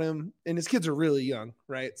about him, and his kids are really young,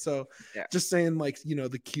 right? So just saying like,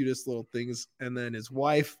 the cutest little things. And then his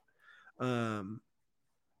wife, just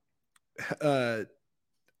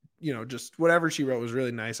whatever she wrote was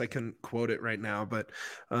really nice. I couldn't quote it right now, but,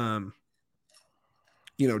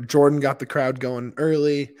 Jordan got the crowd going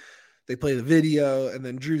early. They play the video, and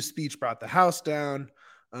then Drew's speech brought the house down.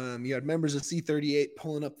 You had members of C38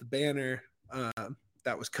 pulling up the banner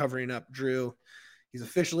that was covering up Drew. He's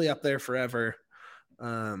officially up there forever.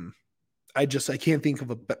 I can't think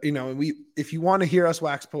of if you want to hear us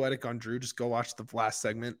wax poetic on Drew, just go watch the last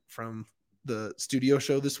segment from the studio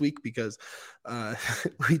show this week, because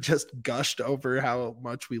we just gushed over how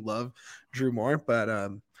much we love Drew Moore. But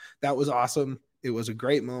that was awesome. It was a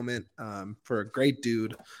great moment for a great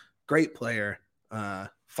dude, great player.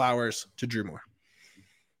 Flowers to Drew Moore.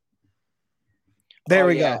 There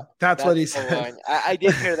we go. That's what he said. I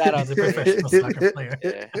did hear that on the professional soccer player.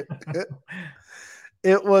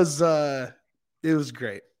 It was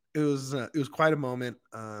great. It was quite a moment.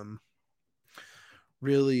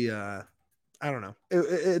 Really, I don't know.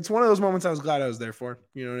 It's one of those moments I was glad I was there for.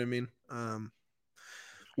 You know what I mean?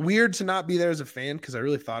 Weird to not be there as a fan, because I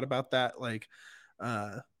really thought about that. Like,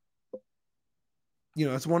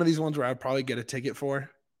 it's one of these ones where I'd probably get a ticket for.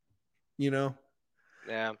 Yeah.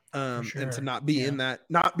 Sure. And to not be in that,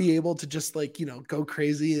 not be able to just like, go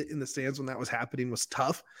crazy in the stands when that was happening was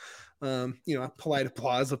tough. Polite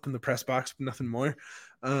applause up in the press box, but nothing more.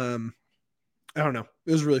 I don't know.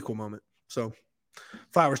 It was a really cool moment. So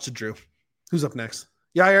flowers to Drew. Who's up next?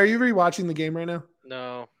 Yeah. Are you rewatching the game right now?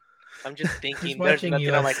 No, I'm just thinking there's nothing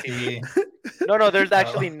on my TV. No, there's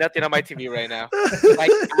actually nothing on my TV right now. Like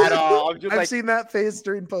at all. I've seen that face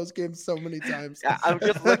during post game so many times. Yeah, I'm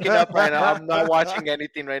just looking up right now. I'm not watching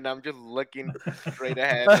anything right now. I'm just looking straight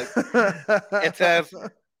ahead. Like, it says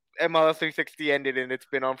MLS 360 ended, and it's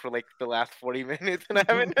been on for like the last 40 minutes, and I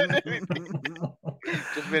haven't done anything.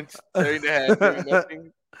 Just been staring ahead, doing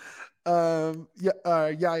nothing. Yeah.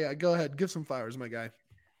 Go ahead. Give some flowers, my guy.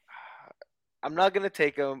 I'm not gonna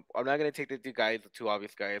take them. I'm not gonna take the two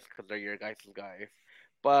obvious guys, because they're your guys' guys.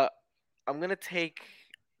 But I'm gonna take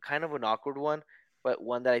kind of an awkward one, but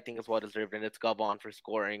one that I think is well deserved, and it's Galvan for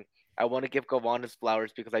scoring. I want to give Galvan his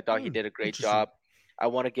flowers because I thought he did a great job. I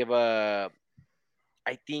want to give I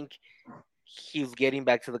think he's getting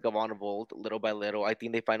back to the Galvan of old, little by little. I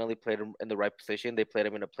think they finally played him in the right position. They played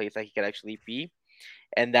him in a place that he could actually be,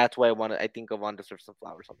 and that's why I think Galvan deserves some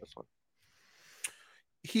flowers on this one.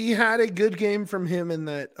 He had a good game from him in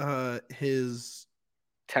that his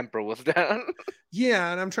temper was down.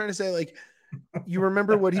 Yeah, and I'm trying to say, like, you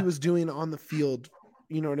remember what he was doing on the field.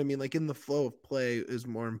 You know what I mean? Like, in the flow of play is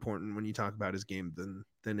more important when you talk about his game than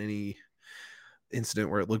any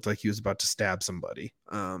incident where it looked like he was about to stab somebody.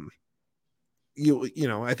 I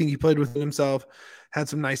think he played within himself, had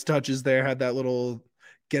some nice touches there, had that little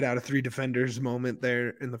get out of 3 defenders moment there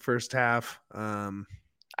in the first half.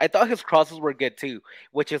 I thought his crosses were good too,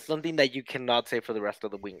 which is something that you cannot say for the rest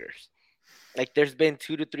of the wingers. Like, there's been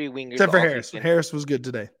 2 to 3 wingers. Except for Harris. Harris was good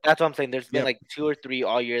today. That's what I'm saying. There's been like 2 or 3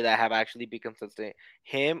 all year that have actually been consistent.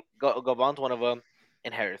 Him, Galvan's one of them,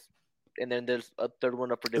 and Harris. And then there's a third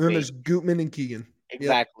one up for debate. And then there's Gutman and Keegan.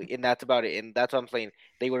 Exactly. Yep. And that's about it. And that's what I'm saying.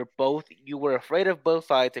 You were afraid of both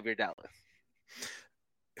sides of your Dallas.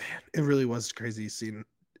 Man, it really was crazy seeing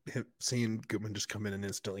seeing Gutman just come in and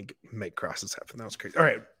instantly make crosses happen. That was crazy. All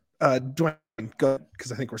right, Dwayne, go,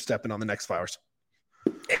 because I think we're stepping on the next flowers.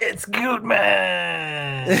 It's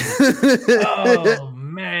Gutman. Oh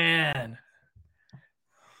man,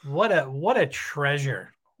 what a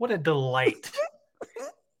treasure! What a delight.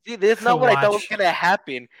 See, this is not what I thought was gonna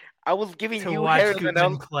happen. I was giving to you watch Harris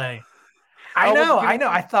Gutman play. I I know. giving-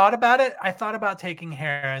 I thought about it. I thought about taking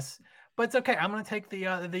Harris, but it's okay. I'm going to take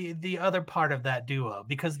the other part of that duo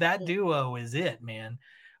because that duo is it, man.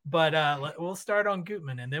 But we'll start on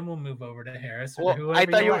Gutman and then we'll move over to Harris or whoever I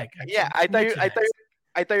thought you like.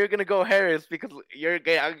 I thought you were gonna go Harris because your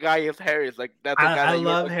guy is Harris. Like that's the guy. I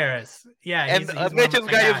love Harris. Yeah, and he's Mitch's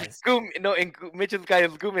guy is Gutman. No, and Mitch's guy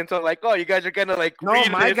is Gutman. So I'm like, oh, you guys are gonna like. No,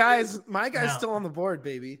 my guy's still on the board,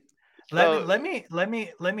 baby. Let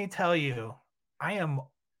me tell you, I am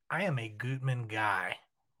a Gutman guy,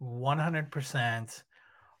 100%.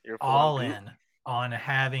 You're all in on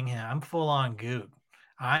having him. I'm full on Goot.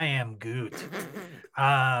 I am Goot.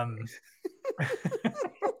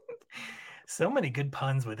 So many good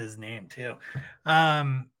puns with his name too.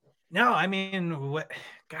 No, I mean,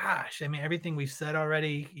 gosh, I mean, everything we've said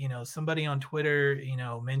already, somebody on Twitter,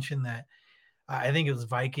 mentioned that I think it was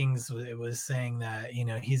Vikings. It was saying that,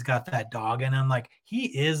 he's got that dog in him. Like he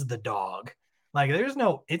is the dog. Like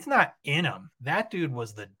it's not in him. That dude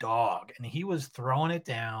was the dog and he was throwing it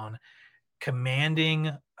down,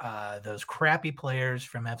 commanding those crappy players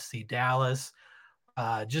from FC Dallas.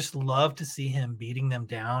 Just love to see him beating them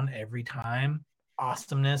down every time.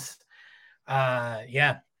 Awesomeness.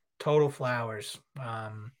 Yeah, total flowers. I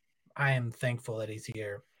am thankful that he's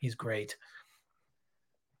here. He's great.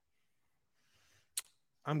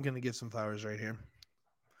 I'm going to give some flowers right here.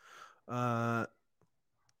 I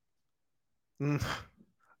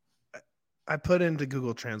put into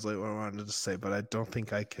Google Translate what I wanted to say, but I don't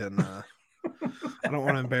think I can. I don't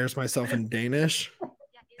want to embarrass myself in Danish.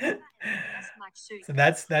 So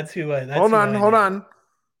that's who. Hold on.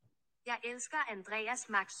 Jeg elsker Andreas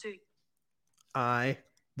Maxsø. I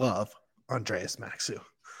love Andreas Maxsø.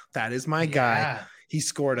 That is my guy. He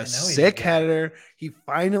scored a sick header. He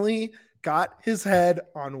finally got his head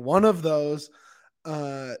on one of those.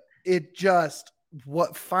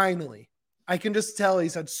 Finally. I can just tell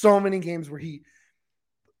he's had so many games where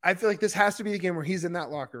I feel like this has to be the game where he's in that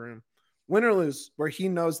locker room, win or lose, where he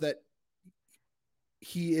knows that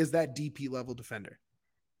he is that DP level defender.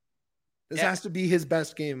 This has to be his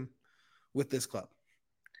best game with this club.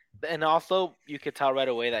 And also, you could tell right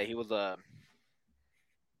away that he was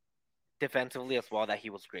defensively as well, that he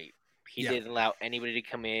was great. He didn't allow anybody to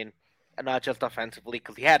come in, and not just offensively,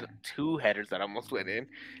 because he had 2 headers that almost went in,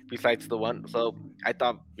 besides the one. So I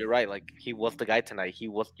thought you're right. Like he was the guy tonight. He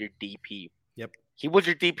was your DP. Yep. He was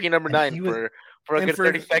your DP number 9 for a good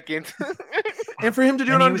 30 seconds. And for him to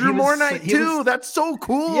do it on Drew Moore night too, that's so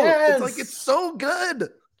cool. Yes. It's so good.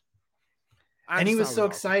 And he was so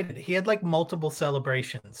excited. He had like multiple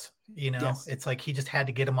celebrations. Yes. It's like he just had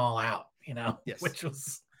to get them all out. Yes. which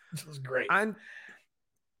was great.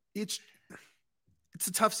 It's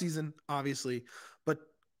a tough season, obviously,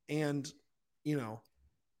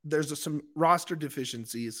 there's some roster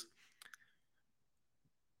deficiencies,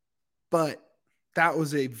 but that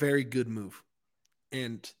was a very good move.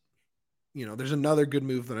 And, there's another good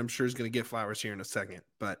move that I'm sure is going to get flowers here in a second,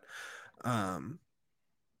 but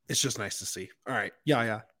it's just nice to see. All right.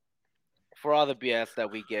 Yeah. For all the BS that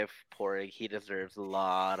we give Porig, he deserves a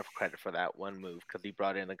lot of credit for that one move because he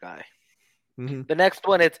brought in a guy. Mm-hmm. The next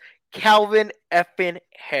one, it's Calvin effing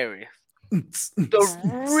Harris.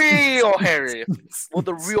 The real Harris. Will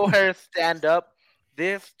the real Harris stand up?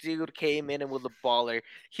 This dude came in and was a baller.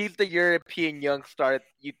 He's the European young star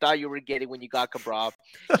you thought you were getting when you got Kabrov.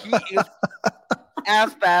 He is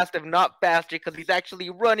as fast, if not faster, because he's actually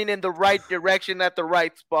running in the right direction at the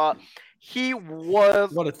right spot. He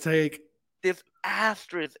was what a take. This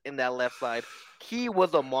asterisk in that left side. He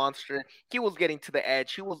was a monster. He was getting to the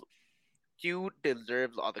edge. Dude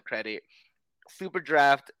deserves all the credit. Super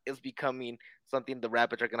draft is becoming something the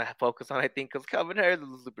Rapids are going to focus on, I think, because Calvin Harris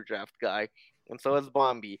is a super draft guy, and so is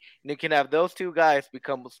Bombi. And you can have those 2 guys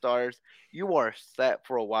become stars. You are set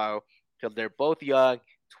for a while because they're both young,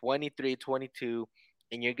 23, 22,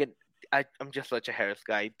 and you're going to – I'm just such a Harris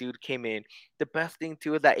guy. Dude came in. The best thing,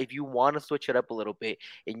 too, is that if you want to switch it up a little bit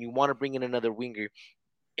and you want to bring in another winger,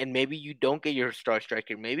 and maybe you don't get your star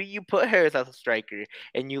striker. Maybe you put Harris as a striker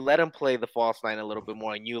and you let him play the false line a little bit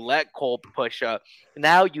more and you let Cole push up.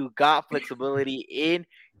 Now you got flexibility in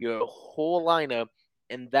your whole lineup,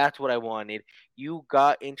 and that's what I wanted. You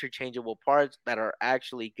got interchangeable parts that are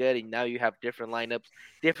actually good, and now you have different lineups,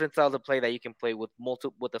 different styles of play that you can play with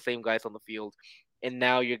the same guys on the field. and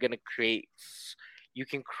now you can create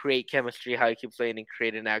chemistry how you keep playing and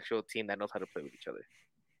create an actual team that knows how to play with each other.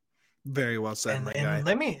 Very well said, my guy. And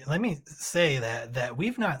let me say that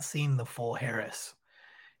we've not seen the full Harris.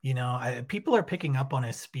 People are picking up on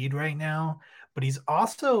his speed right now, but he's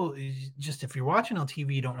also just, if you're watching on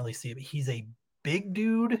TV, you don't really see it, but he's a big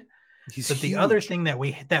dude. He's but huge. The other thing that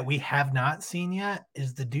we have not seen yet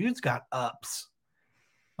is the dude's got ups.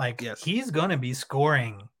 Like, yes, he's going to be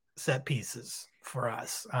scoring set pieces for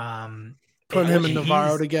us. Put him and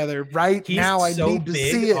Navarro together right now. I need to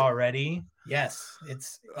see it already. Yes,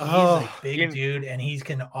 he's a big dude, and he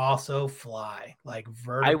can also fly, like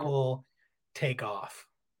vertical takeoff.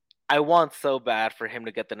 I want so bad for him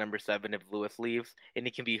to get the number 7 if Lewis leaves, and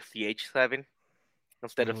he can be CH7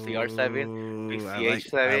 instead of CR7. Be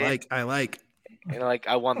CH7. I like. And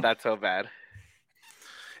I want that so bad.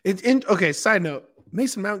 Okay, side note.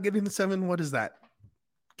 Mason Mount getting the 7. What is that?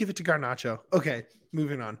 Give it to Garnacho. Okay,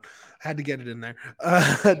 moving on. I had to get it in there.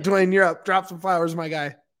 Dwayne, you're up. Drop some flowers, my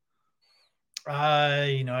guy.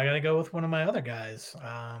 I got to go with one of my other guys,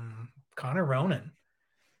 Connor Ronan.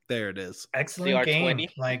 There it is. Excellent CR20. Game.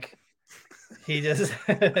 Like, he just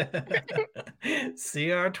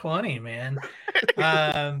CR20, man.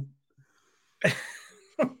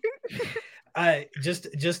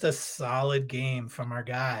 Just a solid game from our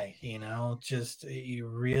guy. You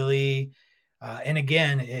really, and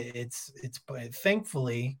again, it's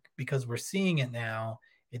thankfully, because we're seeing it now,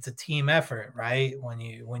 it's a team effort, right? When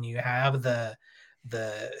you have the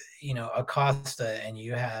Acosta, and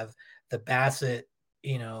you have the Bassett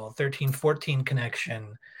 13-14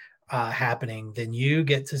 connection happening, then you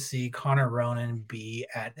get to see Connor Ronan be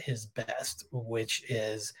at his best, which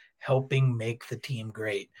is helping make the team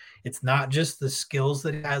great. It's not just the skills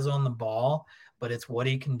that he has on the ball, but it's what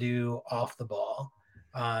he can do off the ball.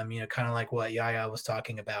 Kind of like what Yaya was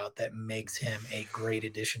talking about, that makes him a great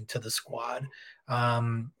addition to the squad.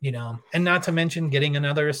 And not to mention getting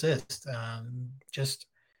another assist. Just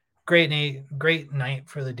great night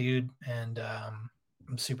for the dude. And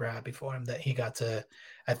I'm super happy for him that he got to,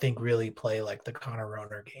 I think, really play like the Connor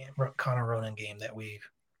Ronan game that we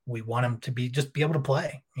want him to be able to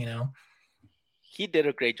play. He did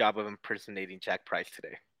a great job of impersonating Jack Price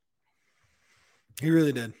today. He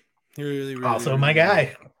really did. He really also really my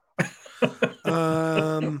guy.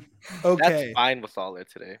 Okay. That's fine with all it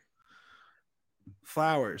today.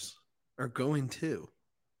 Flowers are going to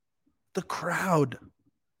the crowd.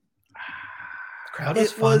 The crowd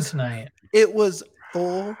was fun tonight. It was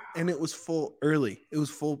full, and it was full early. It was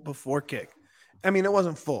full before kick. I mean, it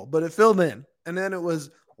wasn't full, but it filled in, and then it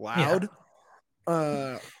was loud.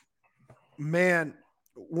 Yeah. Man,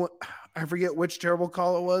 I forget which terrible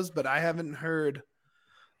call it was, but I haven't heard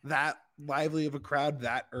that lively of a crowd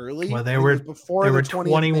that early. Well, there were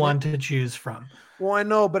 21 to choose from. Well, I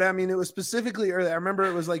know, but I mean, it was specifically early. I remember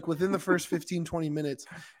it was like within the first 15, 20 minutes,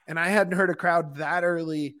 and I hadn't heard a crowd that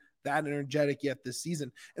early, that energetic yet this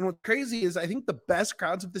season. And what's crazy is I think the best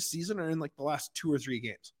crowds of this season are in like the last 2 or 3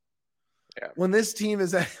 games. Yeah. When this team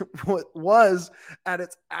is at what was at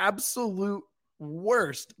its absolute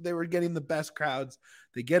worst, they were getting the best crowds.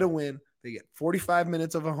 They get a win. They get 45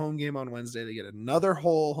 minutes of a home game on Wednesday. They get another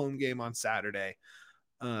whole home game on Saturday.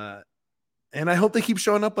 And I hope they keep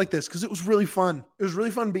showing up like this, because it was really fun. It was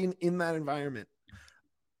really fun being in that environment.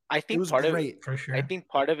 I think it was part great. of it, for sure. I think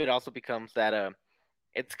part of it also becomes that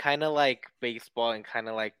it's kind of like baseball and kind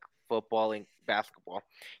of like football and basketball.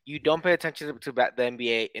 You don't pay attention to the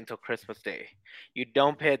NBA until Christmas Day. You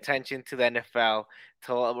don't pay attention to the NFL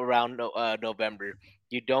till around November.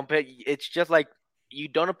 It's just like you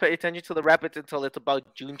don't pay attention to the Rapids until it's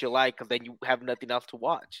about June, July, because then you have nothing else to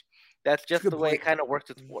watch. That's just the way it kind of works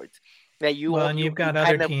in sports. That you've got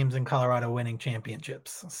other teams in Colorado winning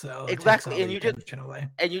championships, so exactly, and you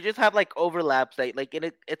just have like overlaps.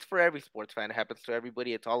 It's for every sports fan. It happens to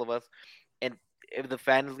everybody. It's all of us. And if the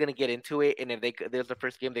fan is gonna get into it, and if there's the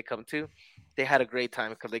first game they come to, they had a great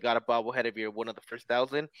time because they got a bobblehead of one of the first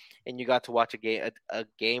 1,000, and you got to watch a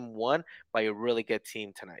game won by a really good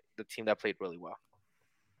team tonight. The team that played really well.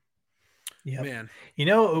 Yeah, man. You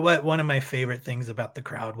know what? One of my favorite things about the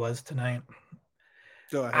crowd was tonight.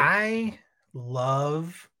 Go ahead. I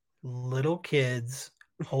love little kids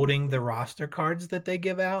holding the roster cards that they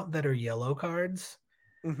give out that are yellow cards.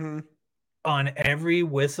 Mm-hmm. On every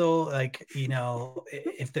whistle,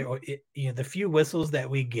 if there, the few whistles that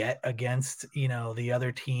we get against, the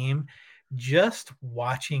other team, just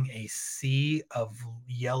watching a sea of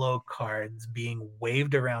yellow cards being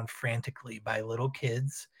waved around frantically by little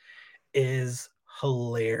kids is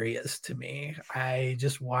hilarious to me. I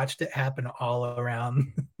just watched it happen all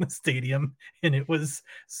around the stadium, and it was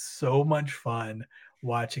so much fun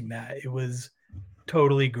watching that. It was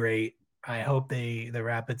totally great. I hope the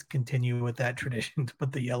Rapids continue with that tradition to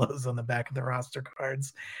put the yellows on the back of the roster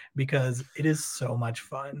cards, because it is so much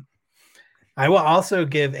fun. I will also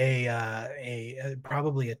give a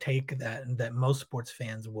probably a take that most sports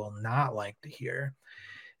fans will not like to hear,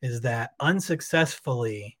 is that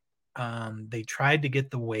unsuccessfully they tried to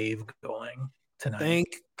get the wave going tonight.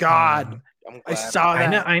 Thank God. I saw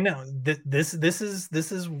that. I know. This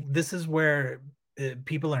is where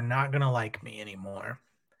people are not going to like me anymore.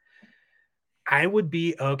 I would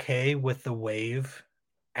be okay with the wave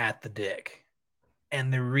at the dick.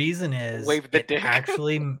 And the reason is Wave the dick.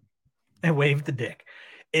 Actually wave the dick.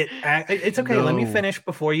 It's okay. No. Let me finish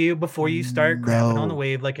before you start crapping on the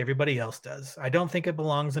wave like everybody else does. I don't think it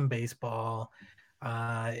belongs in baseball.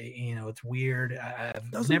 It's weird. I've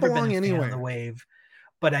Doesn't never been belong a fan anywhere. of the wave,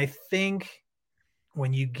 but I think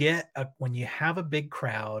when you have a big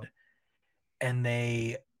crowd and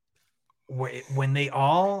when they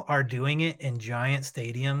all are doing it in giant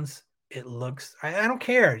stadiums, it looks. I don't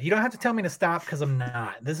care. You don't have to tell me to stop, because I'm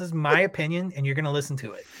not. This is my opinion, and you're going to listen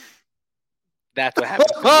to it. That's what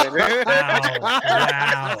happens. Wow.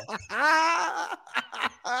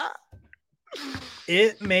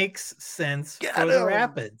 It makes sense for the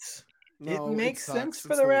Rapids. No, it makes sucks. sense for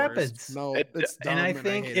It's the worst. Rapids. No, it's dumb, and I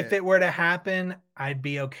think if it were to happen, I'd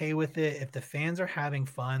be okay with it. If the fans are having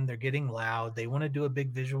fun, they're getting loud, they want to do a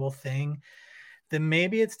big visual thing, then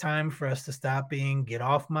maybe it's time for us to stop being get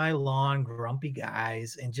off my lawn grumpy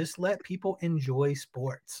guys and just let people enjoy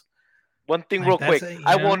sports. One thing real quick,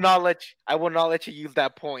 I will not let you use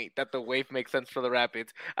that point that the wave makes sense for the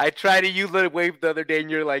Rapids. I tried to use the wave the other day, and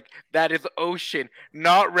you're like, that is ocean,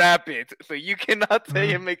 not rapids. So you cannot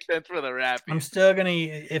say it makes sense for the Rapids. I'm still going to,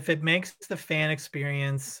 if it makes the fan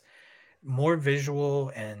experience more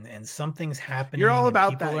visual and something's happening. You're all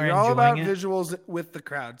about that. You're all about visuals with the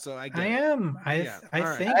crowd. So I get it. Am. I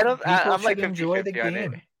think people I'm should enjoy the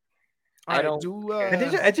game. I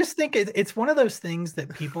just think it's one of those things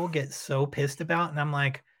that people get so pissed about, and I'm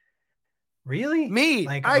like, really? Me?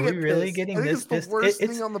 Like, are we really getting this pissed? It's the worst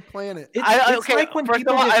thing on the planet. It's like when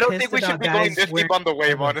people I don't think we should be going this deep on the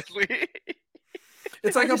wave, honestly.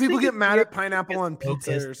 It's like how people get mad at pineapple on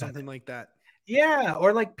pizza or something like that. Yeah,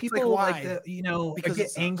 or like people because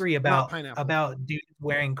get angry about dudes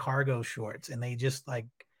wearing cargo shorts, and they just like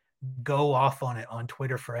go off on it on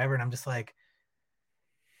Twitter forever, and I'm just like,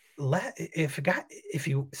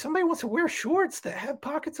 somebody wants to wear shorts that have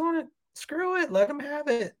pockets on it, screw it, let them have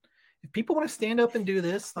it. If people want to stand up and do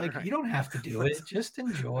this, like, you don't have to do it, just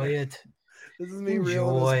enjoy it. This is me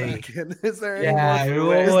reeling this back in. Is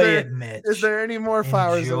there any more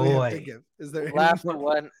flowers that we have to give? Is there last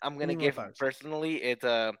one I'm gonna give personally? It's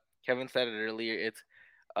Kevin said it earlier. It's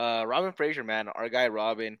Robin Fraser, man, our guy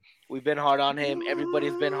Robin. We've been hard on him.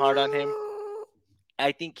 Everybody's been hard on him.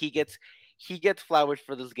 I think he gets flowers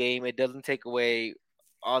for this game. It doesn't take away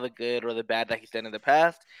all the good or the bad that he's done in the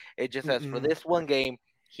past. It just says for this one game,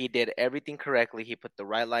 he did everything correctly. He put the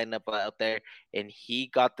right lineup out there, and he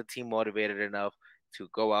got the team motivated enough to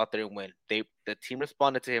go out there and win. The team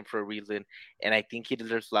responded to him for a reason, and I think he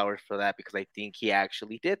deserves flowers for that, because I think he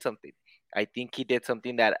actually did something. I think he did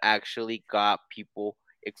something that actually got people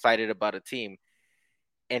excited about a team,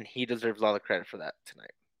 and he deserves all the credit for that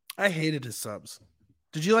tonight. I hated his subs.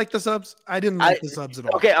 Did you like the subs? I didn't like the subs at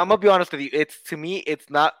all. Okay, I'm gonna be honest with you. It's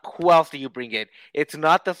not who else do you bring in. It's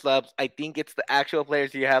not the subs. I think it's the actual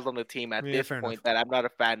players he has on the team at this point that I'm not a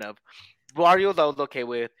fan of. Barrios, I was okay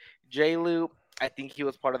with. J-Lu, I think he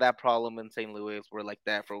was part of that problem in St. Louis, where like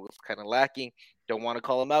that was kind of lacking. Don't want to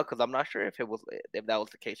call him out because I'm not sure if that was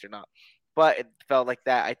the case or not. But it felt like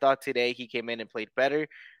that. I thought today he came in and played better,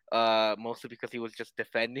 mostly because he was just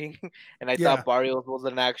defending, and I thought Barrios was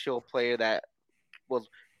an actual player that was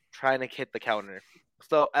trying to hit the counter.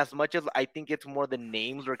 So as much as I think it's more the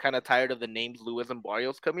names, we're kind of tired of the names Lewis and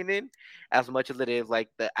Barrios coming in, as much as it is like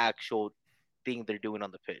the actual thing they're doing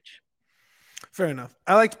on the pitch. Fair enough.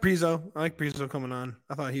 I liked Priso. I like Priso coming on.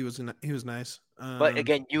 I thought he was nice. But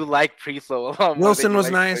again, you like Priso a lot more. Wilson was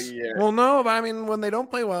nice. Well, no, but I mean, when they don't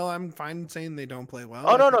play well, I'm fine saying they don't play well.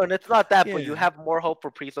 Oh, no, and it's not that, but you have more hope for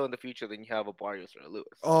Priso in the future than you have a Barrios or a Lewis.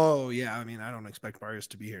 Oh, yeah. I mean, I don't expect Barrios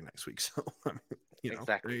to be here next week, so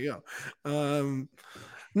exactly. There you go.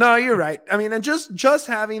 No, you're right. I mean, and just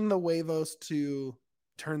having the huevos to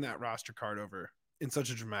turn that roster card over in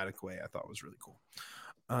such a dramatic way, I thought was really cool.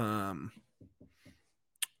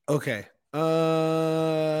 Okay.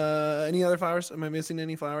 Any other flowers? Am I missing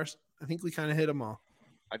any flowers? I think we kind of hit them all.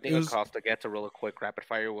 I think Acosta gets a real quick rapid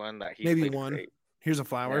fire one that he maybe played one. great. Here's a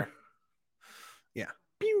flower. Yeah.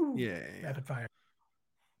 Pew! Yeah. Rapid fire.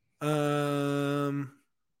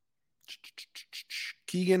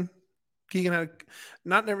 Keegan had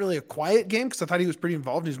not really a quiet game because I thought he was pretty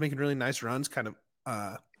involved. He was making really nice runs, kind of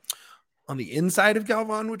on the inside of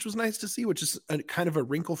Galvan, which was nice to see. Which is kind of a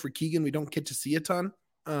wrinkle for Keegan. We don't get to see a ton.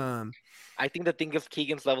 I think the thing is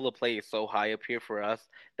Keegan's level of play is so high up here for us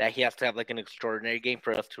that he has to have like an extraordinary game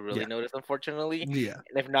for us to really notice, unfortunately. Yeah.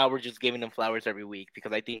 And if not, we're just giving him flowers every week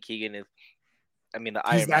because I think Keegan is, the He's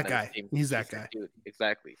Iron that Man guy. of the team. He's that guy. Dude,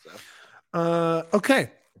 exactly. So.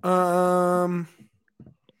 Okay. Man,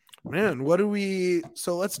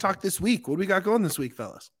 so let's talk this week. What do we got going this week,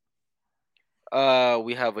 fellas?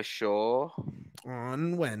 We have a show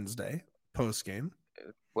on Wednesday, post game.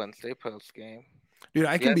 Wednesday post game. Dude,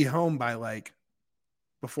 I can be home by like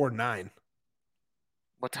before 9.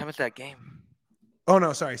 What time is that game? Oh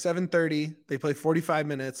no, sorry, 7:30. They play 45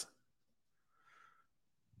 minutes.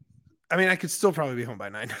 I mean, I could still probably be home by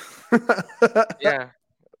 9. Yeah,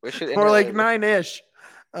 we should. Or like 9-ish.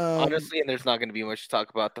 Honestly, and there's not going to be much to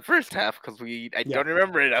talk about the first half because I don't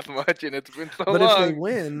remember it as much, and it's been so long.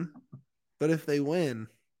 But if they win,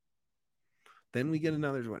 then we get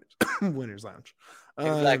another winners lounge.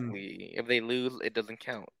 Exactly. If they lose, it doesn't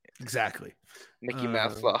count. Exactly. Mickey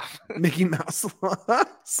Mouse loss. Mickey Mouse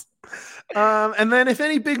loss. And then if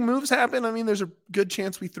any big moves happen, I mean, there's a good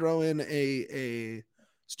chance we throw in a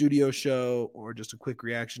studio show or just a quick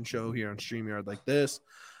reaction show here on StreamYard like this.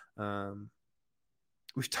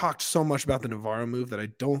 We've talked so much about the Navarro move that I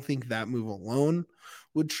don't think that move alone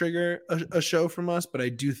would trigger a show from us, but I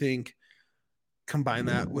do think combine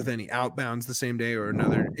that with any outbounds the same day or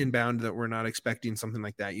another inbound that we're not expecting, something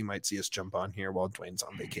like that, you might see us jump on here while Dwayne's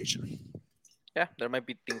on vacation. Yeah, there might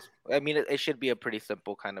be things. I mean, it should be a pretty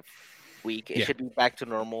simple kind of week. It should be back to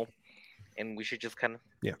normal, and we should just kind of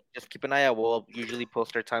just keep an eye out. We'll usually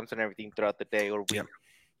post our times and everything throughout the day or week. Yeah.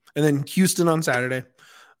 And then Houston on Saturday.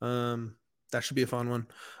 That should be a fun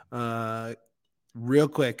one. Real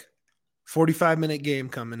quick, 45-minute game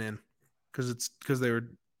coming in because it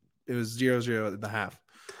was 0-0 at the half.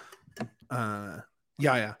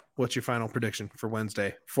 What's your final prediction for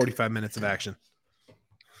Wednesday? 45 minutes of action.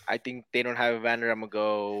 I think they don't have Evander. I'm gonna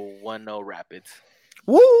go 1-0 Rapids.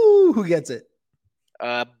 Woo! Who gets it?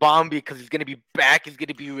 Bombi, because he's gonna be back. He's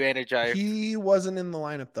gonna be re-energized. He wasn't in the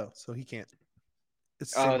lineup though, so he can't.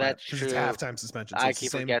 That's true. It's halftime suspension. So I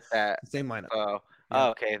keep forget that. Same lineup.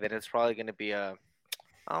 Okay. Then it's probably gonna be I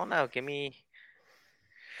don't know. Give me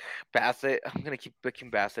Bassett. I'm gonna keep picking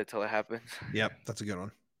Bassett till it happens. Yep, that's a good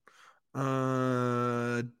one.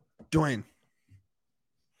 Dwayne.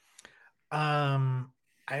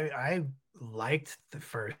 I liked the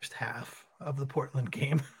first half of the Portland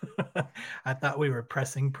game. I thought we were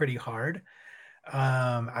pressing pretty hard.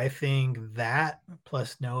 I think that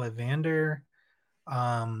plus Noah Vander,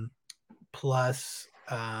 plus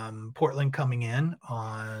Portland coming in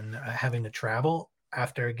on having to travel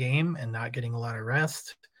after a game and not getting a lot of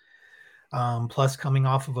rest, plus coming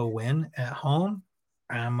off of a win at home,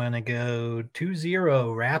 I'm going to go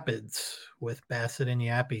 2-0 Rapids with Bassett and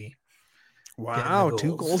Yappy. Wow,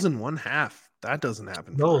 2 goals in one half. That doesn't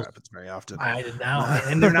happen for Rapids very often. I know,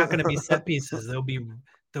 and they're not going to be set pieces. They'll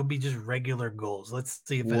be just regular goals. Let's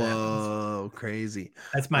see if it happens. Whoa, crazy.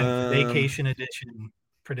 That's my vacation edition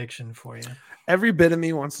prediction for you. Every bit of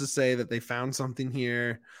me wants to say that they found something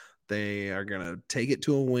here. They are going to take it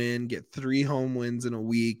to a win, get 3 home wins in a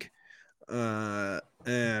week.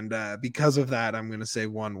 And because of that, I'm going to say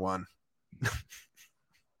 1-1.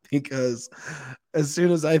 Because as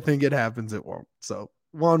soon as I think it happens, it won't. So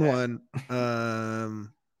 1-1.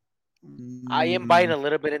 I am buying a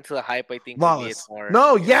little bit into the hype. I think Lawless.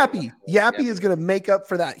 Yappy. Yappy is going to make up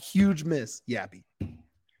for that huge miss. Yappy.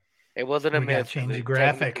 It wasn't a miss. Change the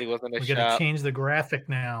graphic. We got to change the graphic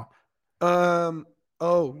now.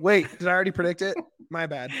 Oh, wait. Did I already predict it? My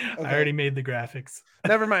bad. Okay. I already made the graphics.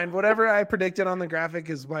 Never mind. Whatever I predicted on the graphic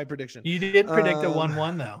is my prediction. You did predict a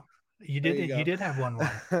 1-1 though. You did have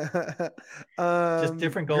 1-1. Just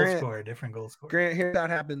different goal score. Grant, here's how it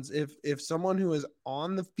happens. If someone who is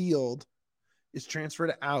on the field is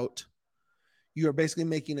transferred out, you are basically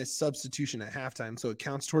making a substitution at halftime. So it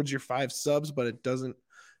counts towards your 5 subs, but it doesn't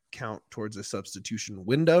count towards a substitution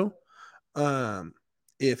window.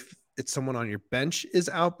 If it's someone on your bench is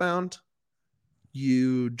outbound,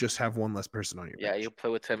 you just have 1 less person on your bench. Yeah, you play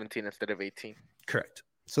with 17 instead of 18. Correct.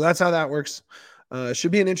 So that's how that works.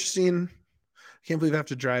 Should be an interesting. I can't believe I have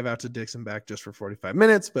to drive out to Dixon back just for 45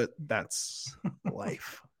 minutes, but that's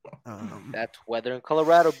life. That's weather in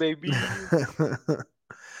Colorado, baby.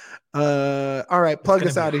 All right, plug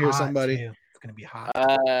It's us gonna out be of here, hot, somebody. too. It's gonna be hot.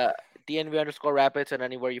 DNV_Rapids and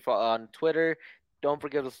anywhere you follow on Twitter. Don't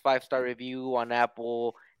forget this 5-star review on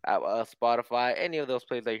Apple, Spotify, any of those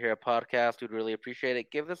places that you hear a podcast. We'd really appreciate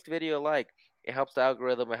it. Give this video a like. It helps the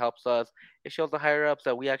algorithm. It helps us. It shows the higher ups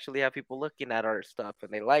that we actually have people looking at our stuff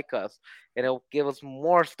and they like us, and it'll give us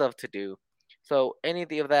more stuff to do. So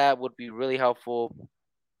anything of that would be really helpful.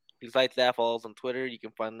 Besides that, follow us on Twitter. You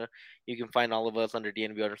can find all of us under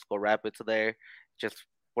DNV_Rapids there. Just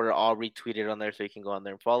we're all retweeted on there, so you can go on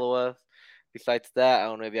there and follow us. Besides that, I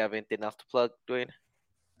don't know if you have anything else to plug, Dwayne.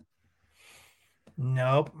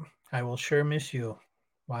 Nope. I will sure miss you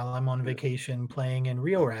while I'm on vacation playing in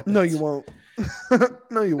Rio Rapids. No, you won't.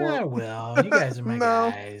 No, you won't. I will. You guys are my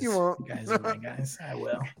No, guys. you won't. You guys are my guys. I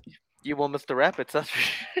will. You will miss the Rapids, that's for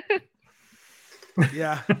sure.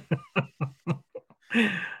 Yeah.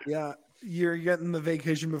 Yeah. You're getting the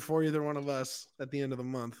vacation before either one of us at the end of the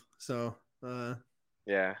month. So,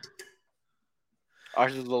 Yeah.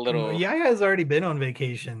 Ours is a little. Yeah, has already been on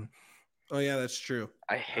vacation. Oh, yeah, that's true.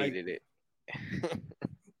 I hated it.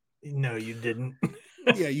 No, you didn't.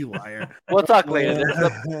 Yeah, you liar. We'll talk later. There's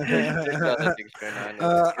other things going on.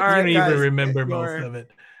 All right, I don't guys, even remember most of it.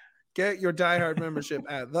 Get your diehard membership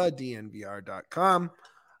at thednvr.com.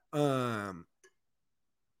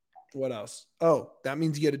 What else? Oh, that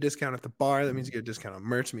means you get a discount at the bar. That means you get a discount on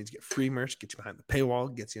merch. It means you get free merch, gets you behind the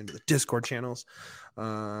paywall, gets you into the Discord channels,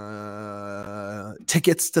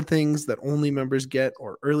 tickets to things that only members get,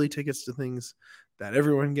 or early tickets to things that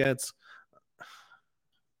everyone gets.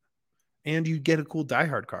 And you get a cool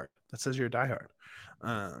diehard card that says you're a diehard.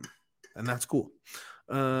 And that's cool.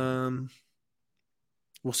 We'll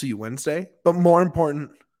see you Wednesday. But more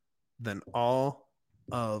important than all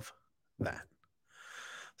of that,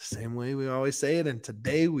 same way we always say it, and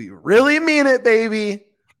today we really mean it, baby.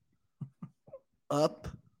 Up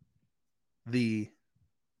the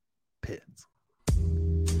pits.